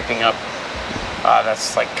of creeping up.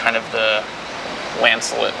 That's like kind of the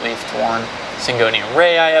lancelet leafed one. Syngonium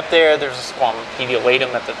rayi up there. There's a squamum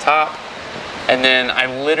petiolatum at the top. And then I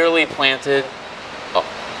literally planted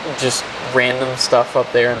just random stuff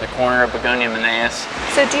up there in the corner of Begonia Linnaeus.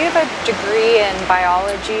 So do you have a degree in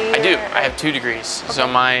biology? I do. I have 2 degrees. Okay. So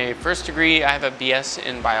my first degree, I have a BS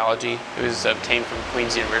in biology. It was obtained from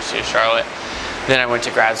Queen's University of Charlotte. Then I went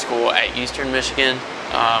to grad school at Eastern Michigan.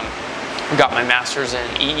 Got my master's in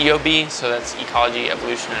EEOB, so that's Ecology,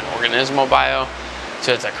 Evolution, and Organismal Bio.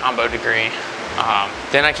 So it's a combo degree.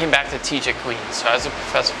 Then I came back to teach at Queen's. So I was a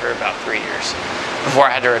professor for about 3 years before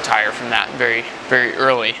I had to retire from that very, very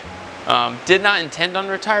early. Did not intend on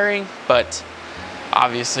retiring, but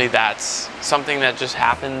obviously that's something that just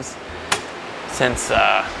happens since,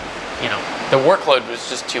 you know, the workload was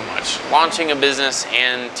just too much. Launching a business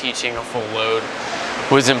and teaching a full load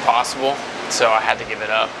was impossible, so I had to give it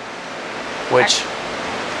up. Which,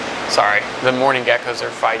 sorry, the morning geckos are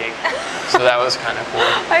fighting, so that was kind of cool.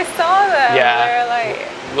 I saw them. Yeah, they're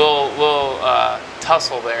like little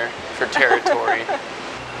tussle there for territory.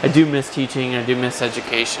 I do miss teaching. I do miss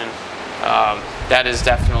education. That is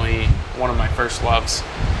definitely one of my first loves.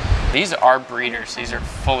 These are breeders. These are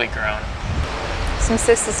fully grown. Some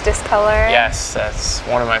cissus discolor. Yes, that's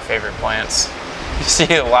one of my favorite plants. You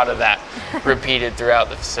see a lot of that repeated throughout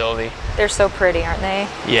the facility. They're so pretty, aren't they?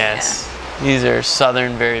 Yes. Yeah. These are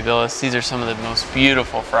southern variabilis. These are some of the most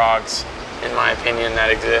beautiful frogs, in my opinion, that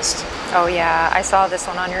exist. Oh yeah, I saw this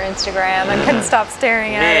one on your Instagram and couldn't stop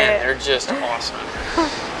staring at it. Man, they're just awesome.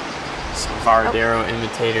 Some Varadero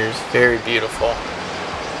imitators, very beautiful.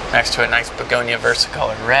 Next to a nice begonia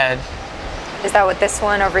versicolor red. Is that what this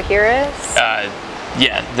one over here is?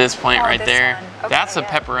 Yeah, this plant right this there. Okay, that's a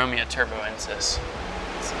Peperomia turboensis.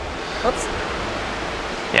 Oops.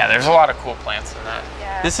 Yeah, there's a lot of cool plants in that.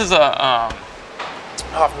 Yeah. This is a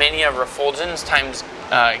Hoffmania refulgens times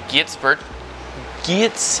Geertzbergii.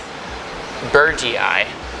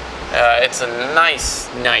 It's a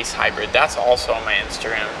nice hybrid. That's also on my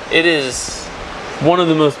Instagram. It is one of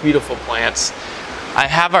the most beautiful plants. I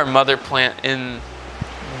have our mother plant in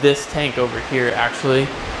this tank over here, actually.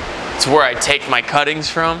 It's where I take my cuttings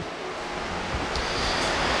from.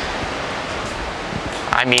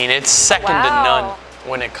 I mean, it's second to none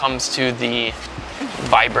when it comes to the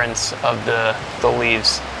vibrance of the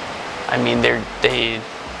leaves. I mean, they're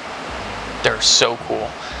so cool.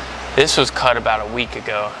 This was cut about a week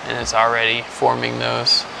ago, and it's already forming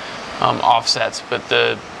those offsets. But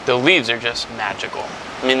the leaves are just magical.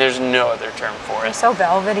 I mean, there's no other term for it. They're so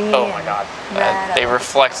velvety. Oh my God. They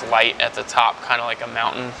reflect light at the top, kind of like a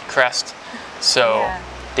mountain crest. So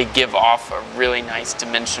they give off a really nice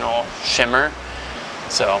dimensional shimmer.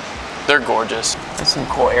 So they're gorgeous. There's some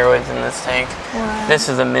cool airways in this tank. Wow. This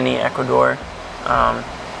is a mini Ecuador.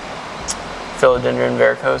 Philodendron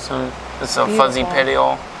varicosum. This is a fuzzy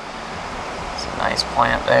petiole. It's a nice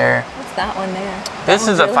plant there. What's that one there? This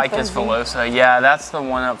is a Ficus villosa. Yeah, that's the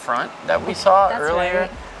one up front that we saw earlier.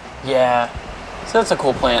 Right. Yeah. So that's a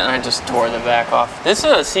cool plant, and I just tore the back off. This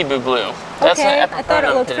is a Cebu blue. That's okay, I thought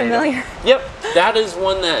it looked familiar. Yep, that is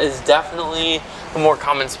one that is definitely a more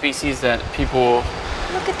common species that people...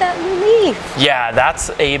 Look at that leaf. Yeah, that's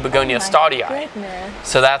a Begonia staudii. Goodness.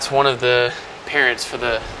 So that's one of the parents for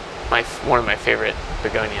one of my favorite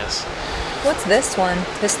begonias. What's this one?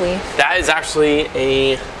 This leaf? That is actually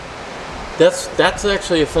that's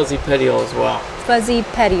actually a fuzzy petiole as well. Fuzzy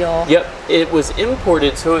petiole. Yep, it was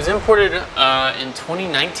imported. So it was imported in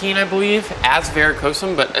 2019, I believe, as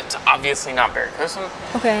varicosum, but it's obviously not varicosum.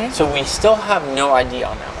 Okay. So we still have no idea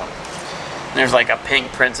on that one. There's like a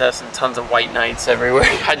pink princess and tons of white knights everywhere.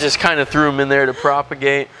 I just kind of threw them in there to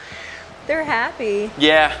propagate. They're happy.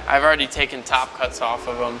 Yeah, I've already taken top cuts off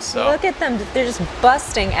of them, so. Look at them, they're just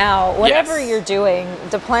busting out. Whatever you're doing,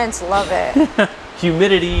 the plants love it.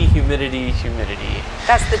 Humidity, humidity, humidity.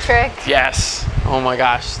 That's the trick? Yes. Oh my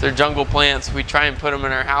gosh, they're jungle plants. We try and put them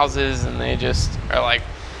in our houses and they just are like,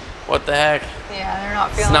 what the heck? Yeah, they're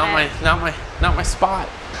not feeling it's not my spot.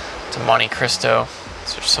 To Monte Cristo.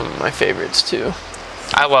 These are some of my favorites too.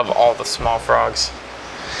 I love all the small frogs.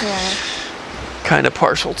 Yeah. Kind of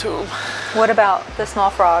partial to them. What about the small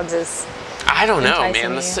frogs? I don't know,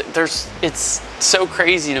 man. It's so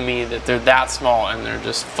crazy to me that they're that small and they're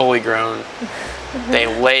just fully grown. They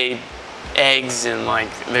lay eggs and like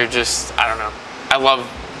they're just, I don't know. I love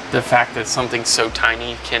the fact that something so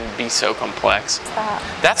tiny can be so complex. What's that?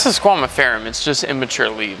 That's a squamiferum. It's just immature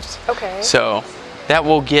leaves. Okay. So that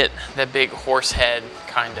will get that big horse head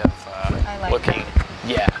kind of I like looking. That.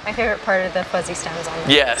 Yeah. My favorite part of the fuzzy stems on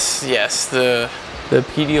this. Yes. The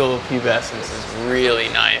petiole pubescence is really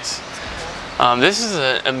nice. This is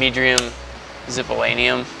a Amedrium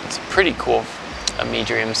zippolianum. It's a pretty cool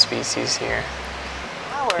Amedrium species here.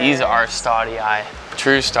 Flowers. These are staudii,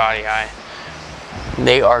 true staudii.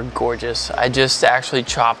 They are gorgeous. I just actually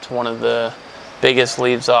chopped one of the biggest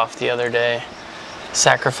leaves off the other day.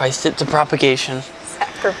 Sacrificed it to propagation.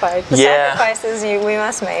 Sacrifice. The sacrifices we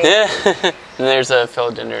must make. Yeah. And there's a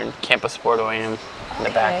Philodendron camposportoium in the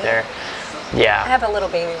back there. Yeah. I have a little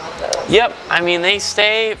baby one of those. Yep. I mean, they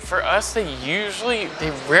stay, for us, they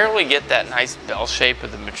rarely get that nice bell shape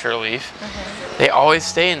of the mature leaf. They always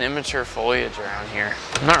stay in immature foliage around here.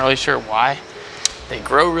 I'm not really sure why. They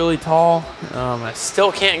grow really tall. I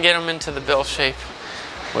still can't get them into the bell shape,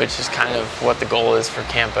 which is kind of what the goal is for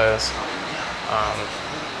campos.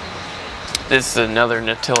 This is another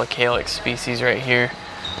Natilicalix species right here.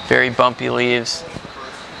 Very bumpy leaves,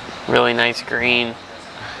 really nice green,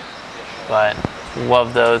 but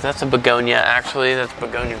love those. That's a begonia actually, that's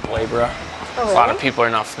Begonia glabra. Oh, really? A lot of people are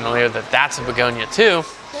not familiar that that's a begonia too.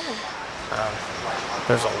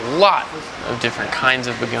 There's a lot of different kinds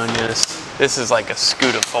of begonias. This is like a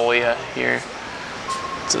Scudifolia here.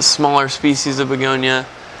 It's a smaller species of begonia.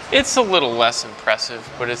 It's a little less impressive,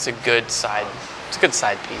 but it's a good side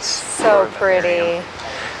piece. So pretty.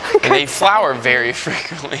 And they flower very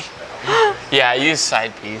frequently. Yeah, I use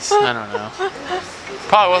side piece. I don't know.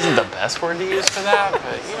 Probably wasn't the best word to use for that,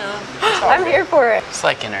 but you know. I'm here for it. It's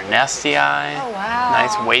like internestii. Oh, wow.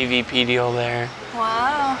 Nice wavy petiole there.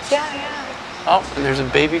 Wow. Yeah. Oh, and there's a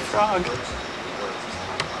baby frog.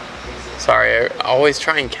 Sorry, I always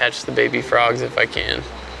try and catch the baby frogs if I can.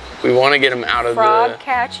 We want to get them out of Frog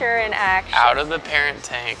catcher in action. out of the parent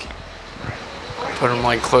tank. Put them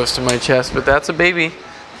like close to my chest, but that's a baby.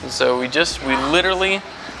 And so we literally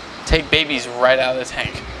take babies right out of the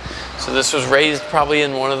tank. So this was raised probably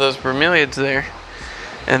in one of those bromeliads there.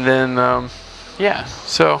 And then, yeah,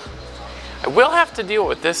 so I will have to deal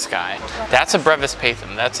with this guy. That's a brevis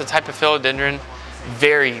pathum. That's a type of philodendron,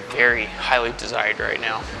 very, very highly desired right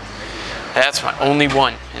now. That's my only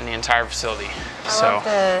one in the entire facility.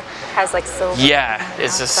 Has like silver. Yeah,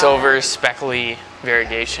 it's a silver speckly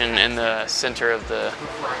variegation in the center of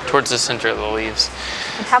towards the center of the leaves.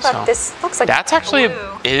 And how about this? Looks like that's actually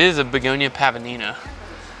blue. It is a Begonia pavonina.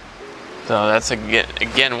 So that's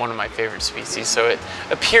again one of my favorite species. So it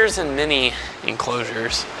appears in many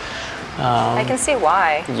enclosures. I can see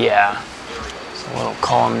why. Yeah, there's a little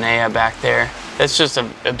columnea back there. That's just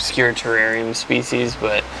an obscure terrarium species,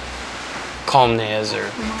 but columneas are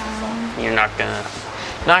you're not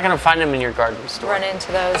gonna find them in your garden store. Run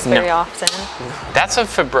into those very often. That's a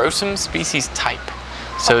fibrosum species type.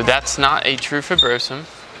 So that's not a true fibrosum,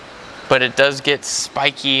 but it does get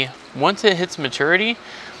spiky. Once it hits maturity,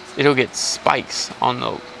 it'll get spikes on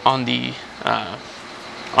the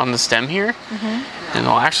stem here, and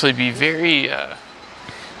they'll actually be very.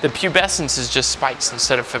 The pubescence is just spikes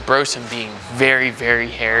instead of fibrosum being very, very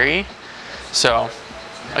hairy. So,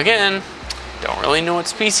 again, don't really know what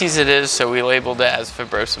species it is, so we labeled it as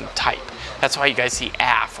fibrosum type. That's why you guys see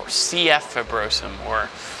AF or CF fibrosum or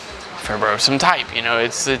fibrosum type. You know,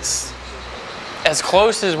 it's as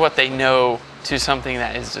close as what they know to something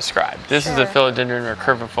that is described. This is a philodendron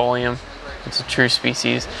recurvifolium. It's a true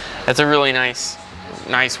species. That's a really nice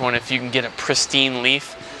one if you can get a pristine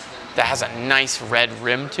leaf that has a nice red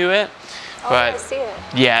rim to it. But I see it.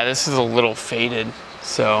 Yeah, this is a little faded,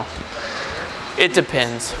 so it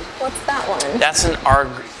depends. What's that one? That's an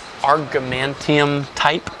Argymantium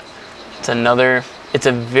type. It's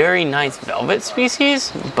a very nice velvet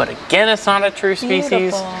species, but again, it's not a true species.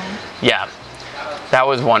 Beautiful. Yeah, that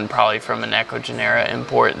was one probably from an Ecogenera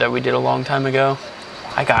import that we did a long time ago.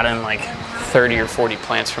 I got in like 30 or 40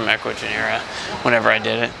 plants from Ecogenera whenever I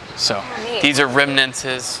did it. So these are remnants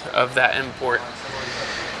of that import.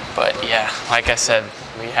 But yeah, like I said,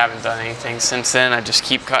 we haven't done anything since then. I just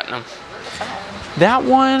keep cutting them. That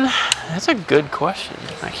one, that's a good question.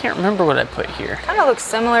 I can't remember what I put here. Kind of looks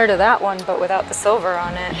similar to that one, but without the silver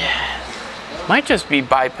on it. Yeah. Might just be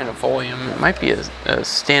bipennifolium. It might be a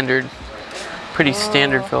standard, pretty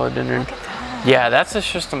standard philodendron. Look at that. Yeah, that's a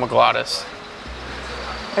schistoma-glottis.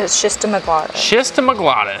 It's schistoma-glottis.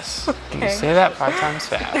 Schistoma-glottis. Okay. Can you say that 5 times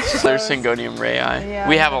fast? There's Syngonium rayi. Yeah,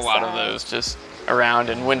 we have a lot of those just around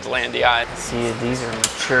in Windlandia. See, these are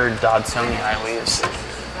mature Dodsonii leaves.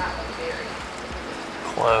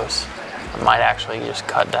 Close. I might actually just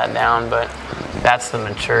cut that down, but that's the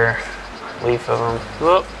mature leaf of them.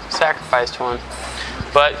 Whoop, sacrificed one.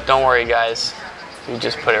 But don't worry, guys. We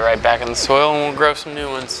just put it right back in the soil and we'll grow some new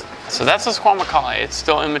ones. So that's a squamacale. It's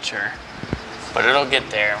still immature, but it'll get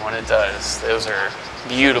there. And when it does, those are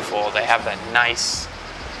beautiful. They have that nice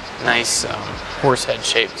horse head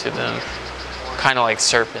shape to them, kind of like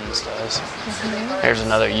Serpens does. There's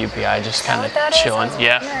another UPI just kind of chilling.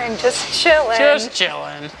 Yeah, just chilling. Just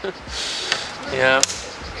chilling. Yeah,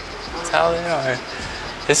 that's how they are.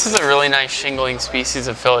 This is a really nice shingling species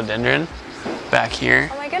of philodendron back here.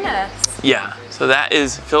 Oh my goodness. Yeah, so that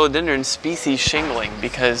is philodendron species shingling,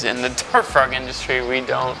 because in the dwarf frog industry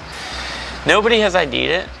nobody has ID'd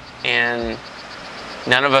it, and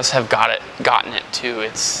none of us have gotten it to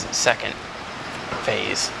its second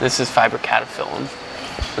phase. This is Fibrocataphyllum.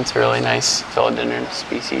 It's a really nice philodendron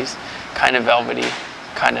species. Kind of velvety,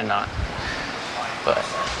 kind of not. But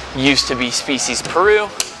used to be species Peru.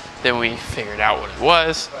 Then we figured out what it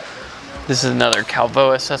was. This is another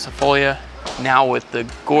Calvoa sessifolia, now with the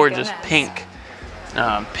gorgeous pink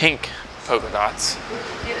polka dots.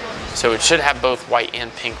 So it should have both white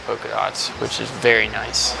and pink polka dots, which is very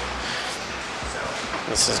nice.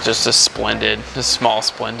 This is just a small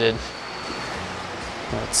splendid.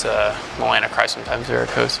 It's Melanochrysum times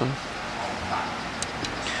verrucosum.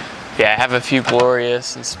 Yeah, I have a few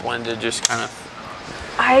glorious and splendid just kind of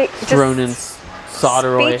thrown in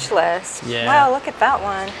solderoid. Speechless. Yeah. Wow, look at that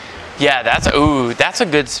one. Yeah, that's a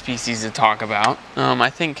good species to talk about. I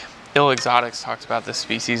think Ill Exotics talked about this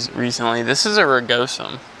species recently. This is a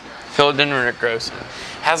rugosum, Philodendron rugosum.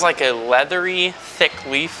 Has like a leathery, thick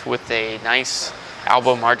leaf with a nice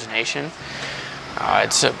elbow margination.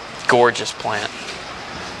 It's a gorgeous plant,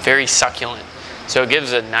 very succulent. So it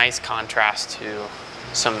gives a nice contrast to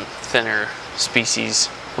some thinner species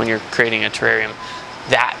when you're creating a terrarium.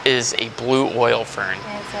 That is a blue oil fern.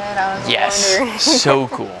 Is it? I was wondering. So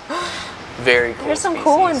cool. Very cool. There's some species.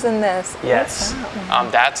 cool ones in this. Yes.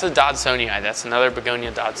 That's a Dodsonii. That's another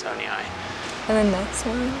Begonia Dodsonii. And the next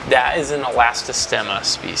one? That is an Elastostema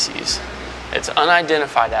species. It's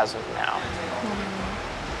unidentified as of now.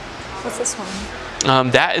 What's this one?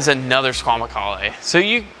 That is another Squamacale. So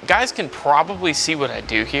you guys can probably see what I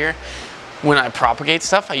do here. When I propagate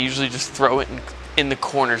stuff, I usually just throw it in the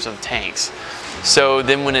corners of tanks. So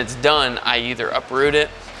then when it's done, I either uproot it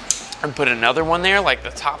and put another one there, like the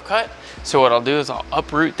top cut. So what I'll do is I'll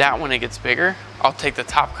uproot that when it gets bigger. I'll take the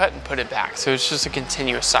top cut and put it back. So it's just a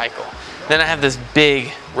continuous cycle. Then I have this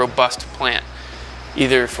big, robust plant,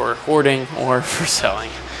 either for hoarding or for selling.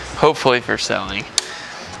 Hopefully for selling.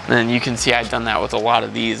 And then you can see I've done that with a lot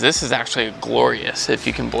of these. This is actually a glorious, if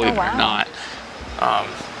you can believe it or not.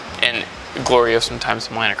 And gloriosum times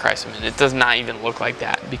melanochrysamid. It does not even look like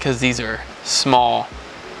that because these are small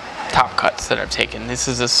top cuts that I've taken. This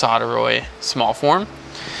is a Soderoy small form.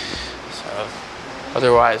 So,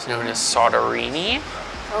 otherwise known as Soderini,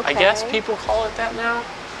 I guess people call it that now.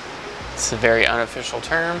 It's a very unofficial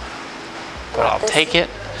term, but I'll take it.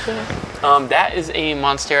 That is a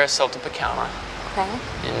Monstera celtipicana. Okay.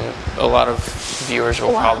 And a lot of viewers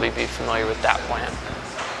will probably be familiar with that plant.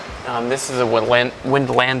 This is a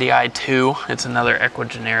Windlandii 2. It's another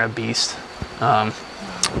Equigenera beast.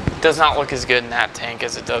 Does not look as good in that tank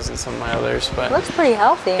as it does in some of my others, but it looks pretty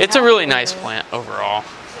healthy. It's a really nice plant overall.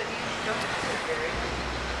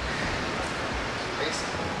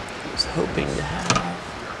 I was hoping to have.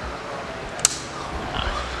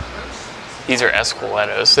 These are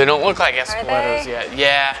Esqueletos. They don't look like Esqueletos yet.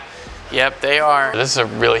 Yeah. Yep, they are. This is a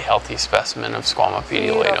really healthy specimen of Squama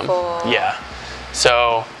pediolatum. Yeah.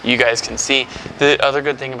 So you guys can see the other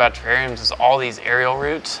good thing about terrariums is all these aerial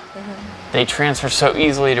roots. They transfer so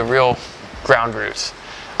easily to real ground roots.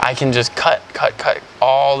 I can just cut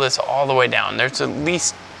all this all the way down. There's at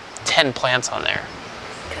least 10 plants on there.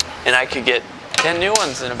 And I could get 10 new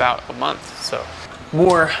ones in about a month. So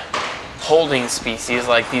more holding species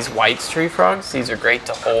like these White's tree frogs. These are great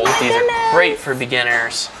to hold. These are great for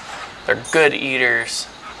beginners. They're good eaters.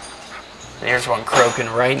 And here's one croaking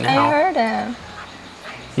right now. I heard him.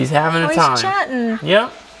 He's having a time. He's chatting.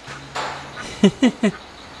 Yep.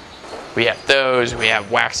 We have those. We have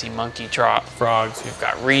waxy monkey frogs. We've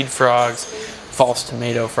got reed frogs, false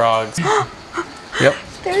tomato frogs. Yep.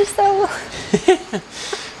 They're so.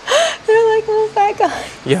 They're like little fat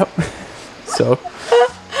guys. Yep. So.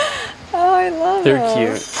 Oh, I love they're them.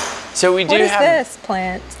 cute. So we do have. What is this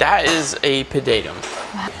plant? That is a pedatum.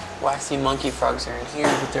 Waxy monkey frogs are in here,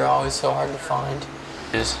 but they're always so hard to find.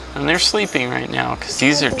 And they're sleeping right now because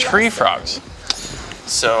these are tree frogs.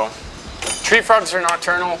 So tree frogs are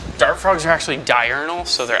nocturnal. Dart frogs are actually diurnal,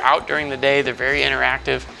 so they're out during the day. They're very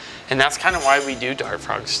interactive, and that's kind of why we do dart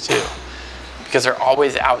frogs too, because they're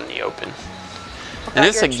always out in the open. And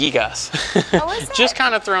it's a gigas. Oh, is Just it?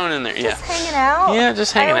 kind of thrown in there. Just hanging out? Yeah,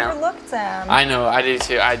 just hanging out. I overlooked them. I know, I do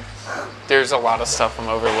too. There's a lot of stuff I'm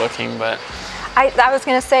overlooking, but I was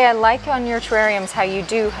going to say, I like on your terrariums how you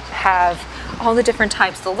do have all the different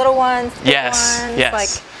types, the little ones, the big ones. Yes.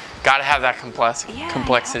 Like, gotta have that complexity. Have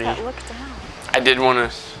that look down. I did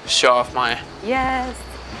want to show off my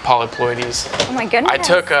Polyploides. Oh my goodness. I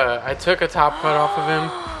took a top cut off of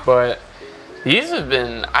him, but these have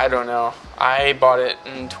been, I don't know. I bought it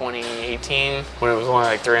in 2018 when it was only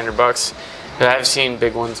like 300 bucks. But I've seen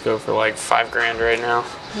big ones go for like $5 grand right now.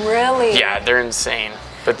 Really? Yeah, they're insane.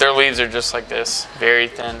 But their leaves are just like this, very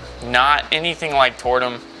thin. Not anything like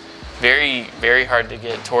tortum. Very, very hard to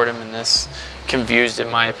get tortum in this confused, in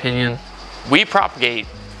my opinion. We propagate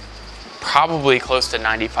probably close to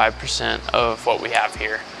 95% of what we have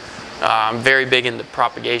here. I'm very big into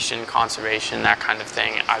propagation, conservation, that kind of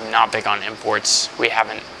thing. I'm not big on imports. We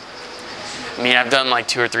haven't, I mean, I've done like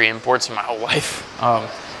 2 or 3 imports in my whole life.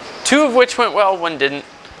 2 of which went well, 1 didn't.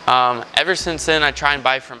 Ever since then, I try and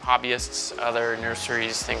buy from hobbyists, other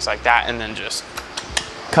nurseries, things like that, and then just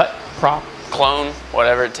cut, prop, clone,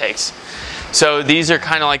 whatever it takes. So these are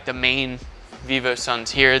kind of like the main Vivo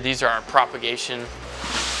Suns here. These are our propagation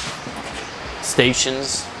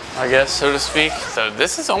stations, I guess, so to speak. So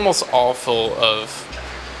this is almost all full of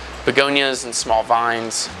begonias and small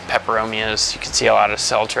vines, peperomias. You can see a lot of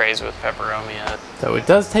cell trays with peperomia. So it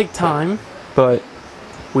does take time, but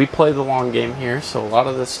we play the long game here. So a lot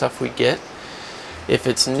of the stuff we get, if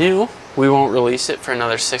it's new, we won't release it for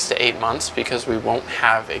another 6 to 8 months because we won't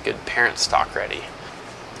have a good parent stock ready.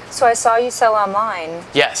 So I saw you sell online.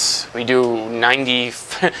 Yes, we do 90,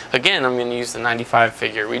 again, I'm going to use the 95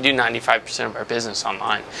 figure. We do 95% of our business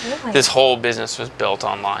online. Really? This whole business was built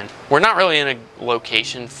online. We're not really in a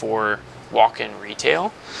location for walk-in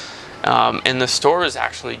retail. And the store is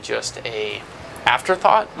actually just a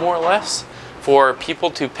afterthought, more or less, for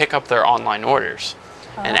people to pick up their online orders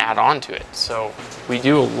and add on to it. So we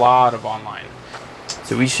do a lot of online.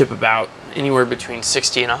 So we ship about anywhere between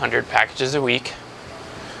 60 and 100 packages a week.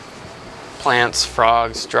 Plants,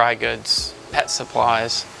 frogs, dry goods, pet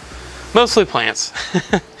supplies, mostly plants.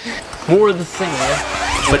 More of the same,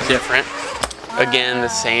 but different. Again, the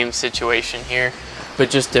same situation here, but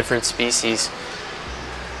just different species.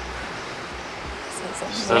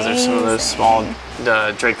 So those are some of those small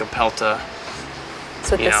Dracopelta.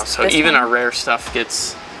 So you know, so even our rare stuff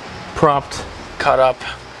gets propped, cut up.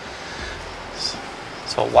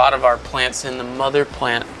 So a lot of our plants in the mother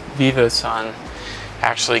plant, Vivosun,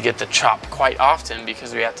 actually get to chop quite often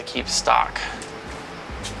because we have to keep stock.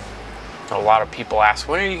 A lot of people ask,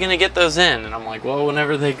 when are you gonna get those in? And I'm like, well,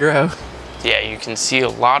 whenever they grow. Yeah, you can see a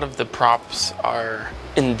lot of the props are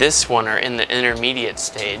in this one are in the intermediate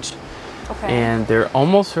stage. Okay. And they're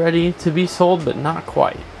almost ready to be sold, but not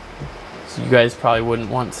quite. So you guys probably wouldn't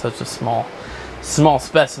want such a small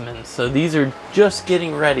specimen. So these are just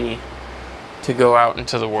getting ready to go out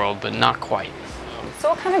into the world, but not quite. So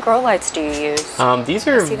what kind of grow lights do you use? These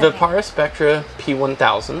are Vipara Spectra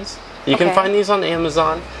P1000s. You can find these on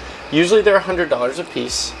Amazon. Usually they're $100 a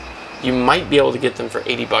piece. You might be able to get them for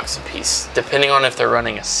 80 bucks a piece, depending on if they're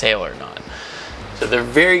running a sale or not. So they're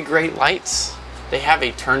very great lights. They have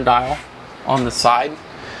a turn dial on the side.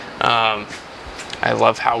 I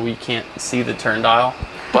love how we can't see the turn dial,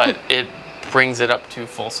 but it brings it up to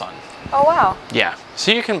full sun. Oh wow. Yeah,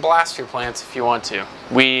 so you can blast your plants if you want to.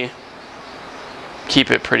 We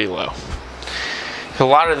keep it pretty low. A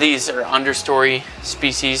lot of these are understory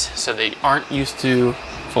species, so they aren't used to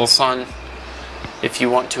full sun. If you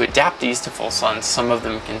want to adapt these to full sun, some of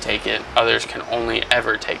them can take it, others can only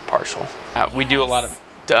ever take partial. We do a lot of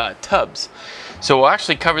tubs. So we'll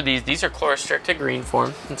actually cover these. These are Chlorostricta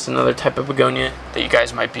greenform. It's another type of begonia that you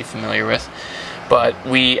guys might be familiar with. But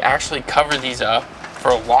we actually cover these up for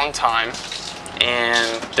a long time,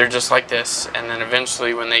 and they're just like this. And then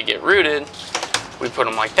eventually when they get rooted, we put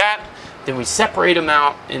them like that. Then we separate them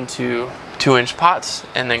out into 2-inch pots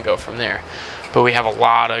and then go from there. But we have a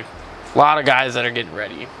lot of guys that are getting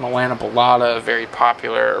ready. Melanopolata, very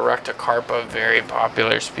popular. Erectocarpa, very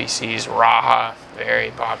popular species. Raha,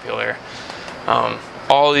 very popular.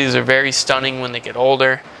 All these are very stunning when they get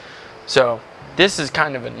older. So this is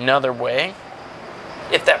kind of another way.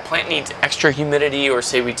 If that plant needs extra humidity, or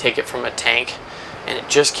say we take it from a tank and it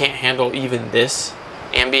just can't handle even this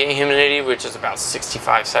ambient humidity, which is about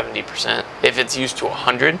 65–70%. If it's used to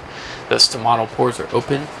 100, the stomatal pores are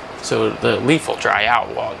open, so the leaf will dry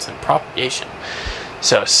out while it's in propagation.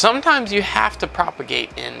 So sometimes you have to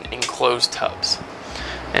propagate in enclosed tubs,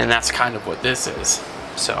 and that's kind of what this is.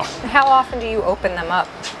 So how often do you open them up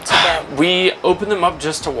to get? We open them up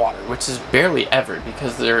just to water, which is barely ever,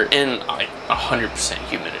 because they're in like 100%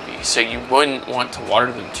 humidity. So you wouldn't want to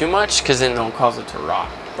water them too much, because then they'll cause it to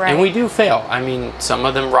rot. Right. And we do fail. I mean, some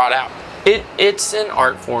of them rot out. It's an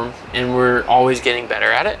art form, and we're always getting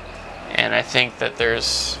better at it. And I think that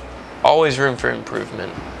there's always room for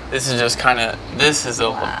improvement. This is just kind of, this is a,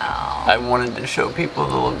 wow. I wanted to show people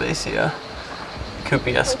the Labacia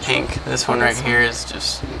Cupius pink. This one right here is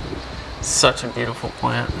just such a beautiful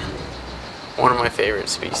plant. One of my favorite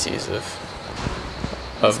species of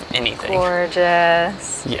anything.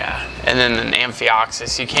 Gorgeous. Yeah, and then an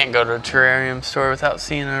Amphioxus. You can't go to a terrarium store without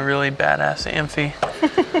seeing a really badass Amphi.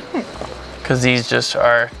 Because these just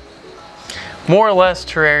are more or less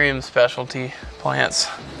terrarium specialty plants.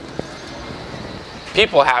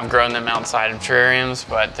 People have grown them outside of terrariums,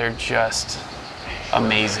 but they're just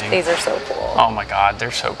amazing. These are so cool. Oh my God,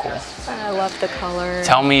 they're so cool. I love the color.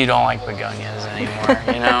 Tell me you don't like begonias anymore,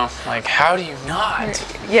 you know? Like, how do you not?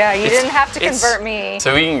 Yeah, you didn't have to convert me.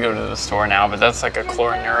 So we can go to the store now, but that's like a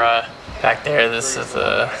Chloronura. Back there, this is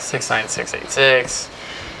a 69686.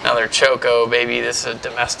 Another Choco, baby. This is a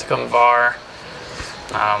Domesticum var.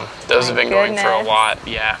 Those have been going for a lot,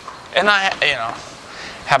 yeah. And I, you know,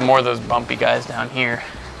 have more of those bumpy guys down here.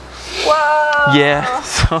 Whoa! Yeah,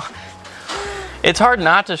 so it's hard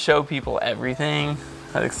not to show people everything,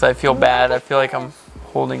 because I feel bad. I feel like I'm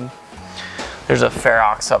holding. There's a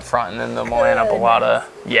Ferox up front, and then they'll line up a lot of,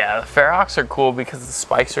 yeah, the Ferox are cool because the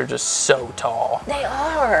spikes are just so tall. They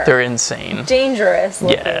are. They're insane. Dangerous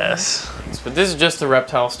looking. Yes. But this is just the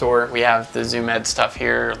reptile store. We have the Zoom Ed stuff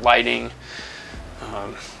here, lighting,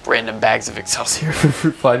 random bags of Excelsior for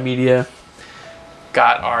fruit fly media.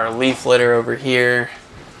 Got our leaf litter over here,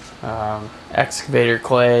 excavator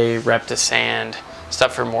clay, Repta sand,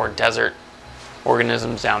 stuff for more desert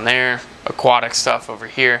organisms down there, aquatic stuff over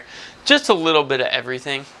here. Just a little bit of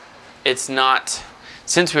everything. It's not,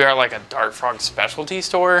 since we are like a dart frog specialty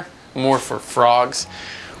store, more for frogs,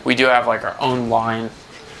 we do have like our own line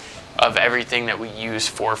of everything that we use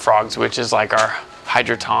for frogs, which is like our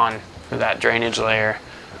hydroton for that drainage layer,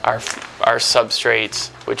 our substrates,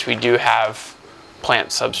 which we do have plant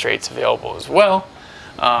substrates available as well.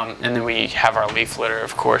 And then we have our leaf litter,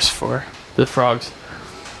 of course, for the frogs.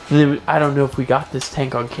 And then I don't know if we got this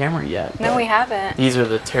tank on camera yet. No, we haven't. These are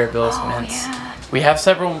the Terrariums mints. Yeah. We have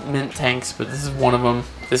several mint tanks, but this is one of them.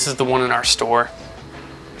 This is the one in our store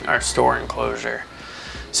enclosure.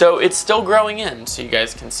 So it's still growing in, so you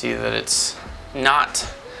guys can see that it's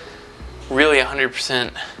not really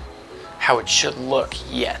 100% how it should look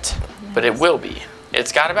yet, but it will be.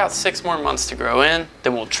 It's got about 6 more months to grow in,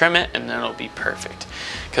 then we'll trim it, and then it'll be perfect.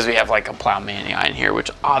 Because we have like a plow mani in here,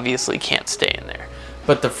 which obviously can't stay in there.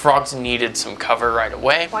 But the frogs needed some cover right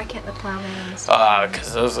away. Why can't the plow mani?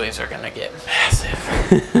 Because those leaves are gonna get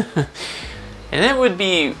massive. And it would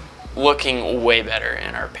be looking way better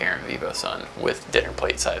in our parent Vivo Sun with dinner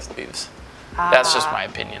plate sized leaves. That's just my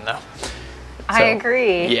opinion though. I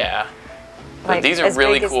agree. Yeah. Like, these are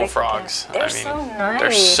really cool frogs. They're so nice.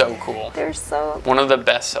 They're so cool. They're so... One of the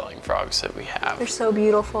best selling frogs that we have. They're so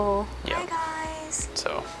beautiful. Yep. Hi guys.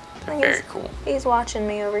 So they're very cool. He's watching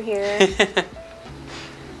me over here.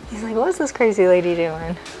 He's like, what's this crazy lady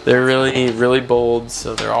doing? They're really bold,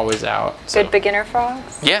 so they're always out. So. Good beginner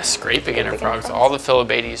frogs? Yes, great beginner frogs. All the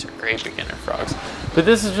Philobades are great beginner frogs. But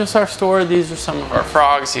this is just our store. These are some of our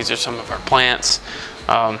frogs. These are some of our plants.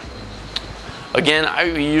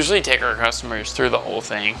 Again, we usually take our customers through the whole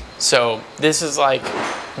thing. So this is like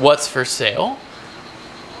what's for sale,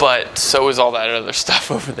 but so is all that other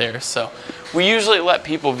stuff over there. So we usually let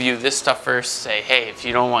people view this stuff first, say, hey, if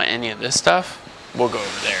you don't want any of this stuff, we'll go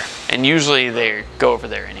over there. And usually they go over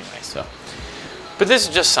there anyway, so. But this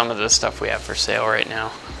is just some of the stuff we have for sale right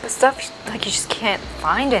now. The stuff, like, you just can't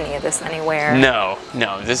find any of this anywhere. No,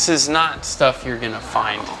 this is not stuff you're gonna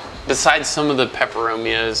find. Besides some of the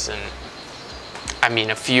peperomias and, I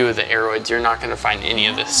mean, a few of the aroids, you're not gonna find any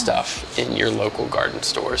of this stuff in your local garden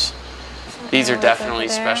stores. These are definitely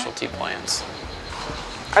specialty plants.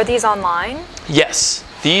 Are these online? Yes.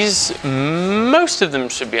 These, most of them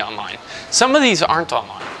should be online. Some of these aren't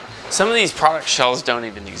online. Some of these product shelves don't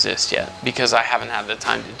even exist yet because I haven't had the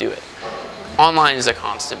time to do it. Online is a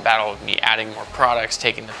constant battle of me adding more products,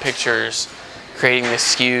 taking the pictures, creating the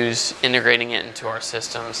SKUs, integrating it into our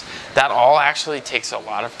systems. That all actually takes a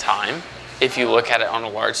lot of time if you look at it on a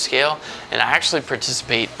large scale. And I actually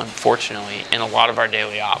participate, unfortunately, in a lot of our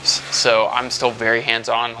daily ops. So I'm still very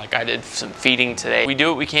hands-on, like I did some feeding today. We do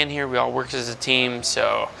what we can here, we all work as a team,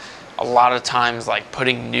 so a lot of times like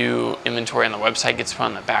putting new inventory on the website gets put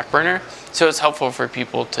on the back burner. So it's helpful for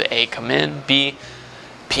people to A, come in, B,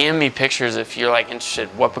 PM me pictures if you're like interested,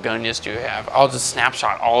 what begonias do you have? I'll just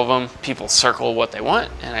snapshot all of them, people circle what they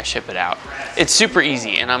want, and I ship it out. It's super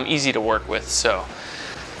easy, and I'm easy to work with, so.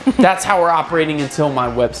 That's how we're operating until my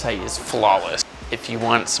website is flawless. If you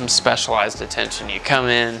want some specialized attention, you come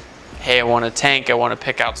in, hey, I want a tank, I want to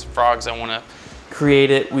pick out some frogs, I want to create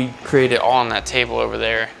it. We create it all on that table over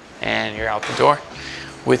there, and you're out the door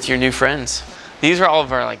with your new friends. These are all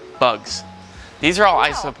of our like bugs. These are all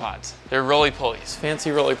isopods. They're roly-polies, fancy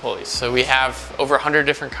roly-polies. So we have over 100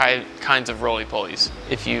 different kinds of roly-polies,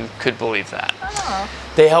 if you could believe that. Oh.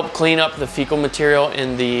 They help clean up the fecal material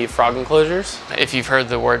in the frog enclosures. If you've heard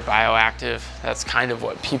the word bioactive, that's kind of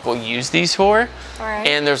what people use these for. Right.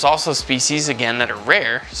 And there's also species, again, that are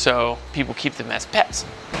rare, so people keep them as pets.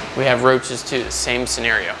 We have roaches too, the same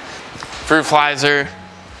scenario. Fruit flies are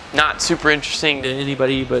not super interesting to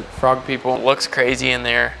anybody but frog people. It looks crazy in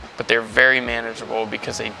there, but they're very manageable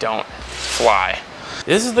because they don't fly.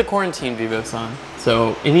 This is the quarantine Vivo Sun.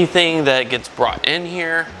 So anything that gets brought in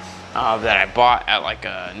here that I bought at like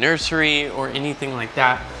a nursery or anything like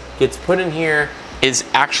that gets put in here is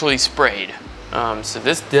actually sprayed. So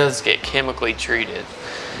this does get chemically treated.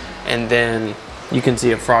 And then you can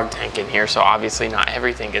see a frog tank in here, so obviously not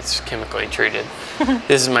everything gets chemically treated.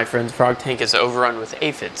 This is my friend's frog tank is overrun with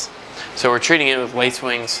aphids. So we're treating it with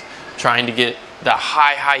lacewings, trying to get the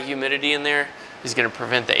high humidity in there is going to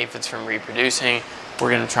prevent the aphids from reproducing,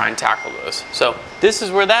 we're gonna try and tackle those. So this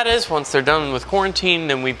is where that is. Once they're done with quarantine,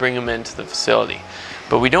 then we bring them into the facility.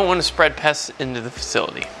 But we don't want to spread pests into the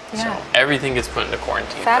facility. Yeah. So everything gets put into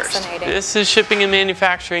quarantine Fascinating. first. This is shipping and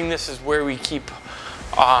manufacturing. This is where we keep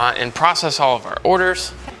and process all of our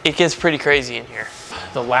orders. It gets pretty crazy in here.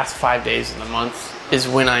 The last 5 days of the month is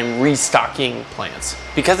when I'm restocking plants.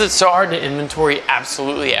 Because it's so hard to inventory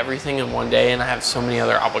absolutely everything in one day and I have so many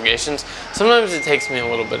other obligations, sometimes it takes me a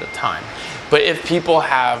little bit of time. But if people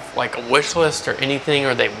have like a wish list or anything,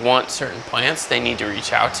 or they want certain plants, they need to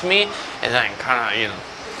reach out to me, and then I can kind of, you know,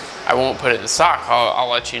 I won't put it in stock. I'll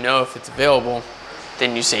let you know if it's available.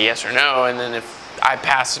 Then you say yes or no, and then if I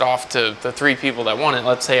pass it off to the 3 people that want it,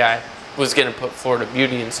 let's say I was gonna put Florida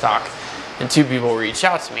Beauty in stock, and 2 people reach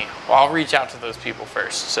out to me, well, I'll reach out to those people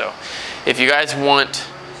first. So if you guys want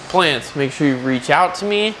plants, make sure you reach out to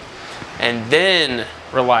me and then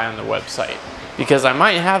rely on the website, because I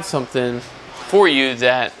might have something for you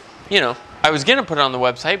that, you know, I was gonna put it on the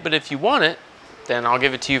website, but if you want it, then I'll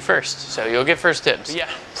give it to you first. So you'll get first dibs. But yeah,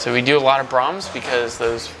 so we do a lot of Brahms because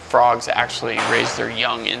those frogs actually raise their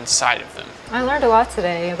young inside of them. I learned a lot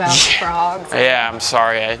today about frogs. Yeah, I'm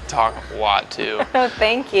sorry, I talk a lot too. No,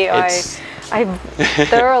 thank you. I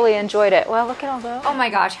thoroughly enjoyed it. Well, look at all those. Oh my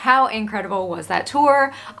gosh, how incredible was that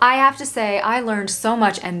tour? I have to say, I learned so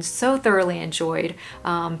much and so thoroughly enjoyed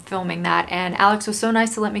filming that. And Alex was so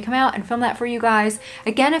nice to let me come out and film that for you guys.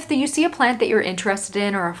 Again, if you see a plant that you're interested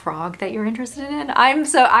in or a frog that you're interested in,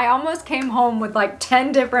 I almost came home with like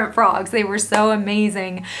 10 different frogs. They were so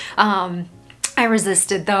amazing. I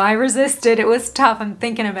resisted though, I resisted. It was tough, I'm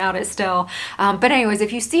thinking about it still. But anyways,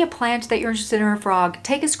 if you see a plant that you're interested in or a frog,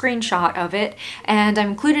 take a screenshot of it. And I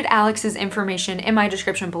included Alex's information in my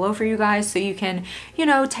description below for you guys, so you can, you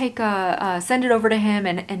know, send it over to him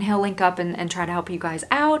and he'll link up and try to help you guys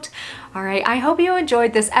out. All right, I hope you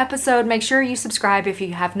enjoyed this episode. Make sure you subscribe if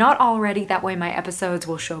you have not already. That way my episodes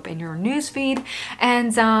will show up in your newsfeed.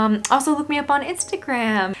 And also look me up on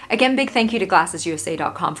Instagram. Again, big thank you to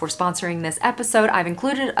GlassesUSA.com for sponsoring this episode. I've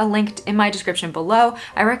included a link in my description below.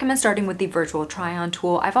 I recommend starting with the virtual try-on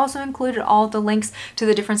tool. I've also included all the links to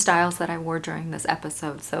the different styles that I wore during this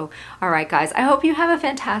episode. So, all right, guys, I hope you have a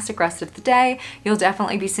fantastic rest of the day. You'll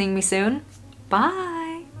definitely be seeing me soon. Bye.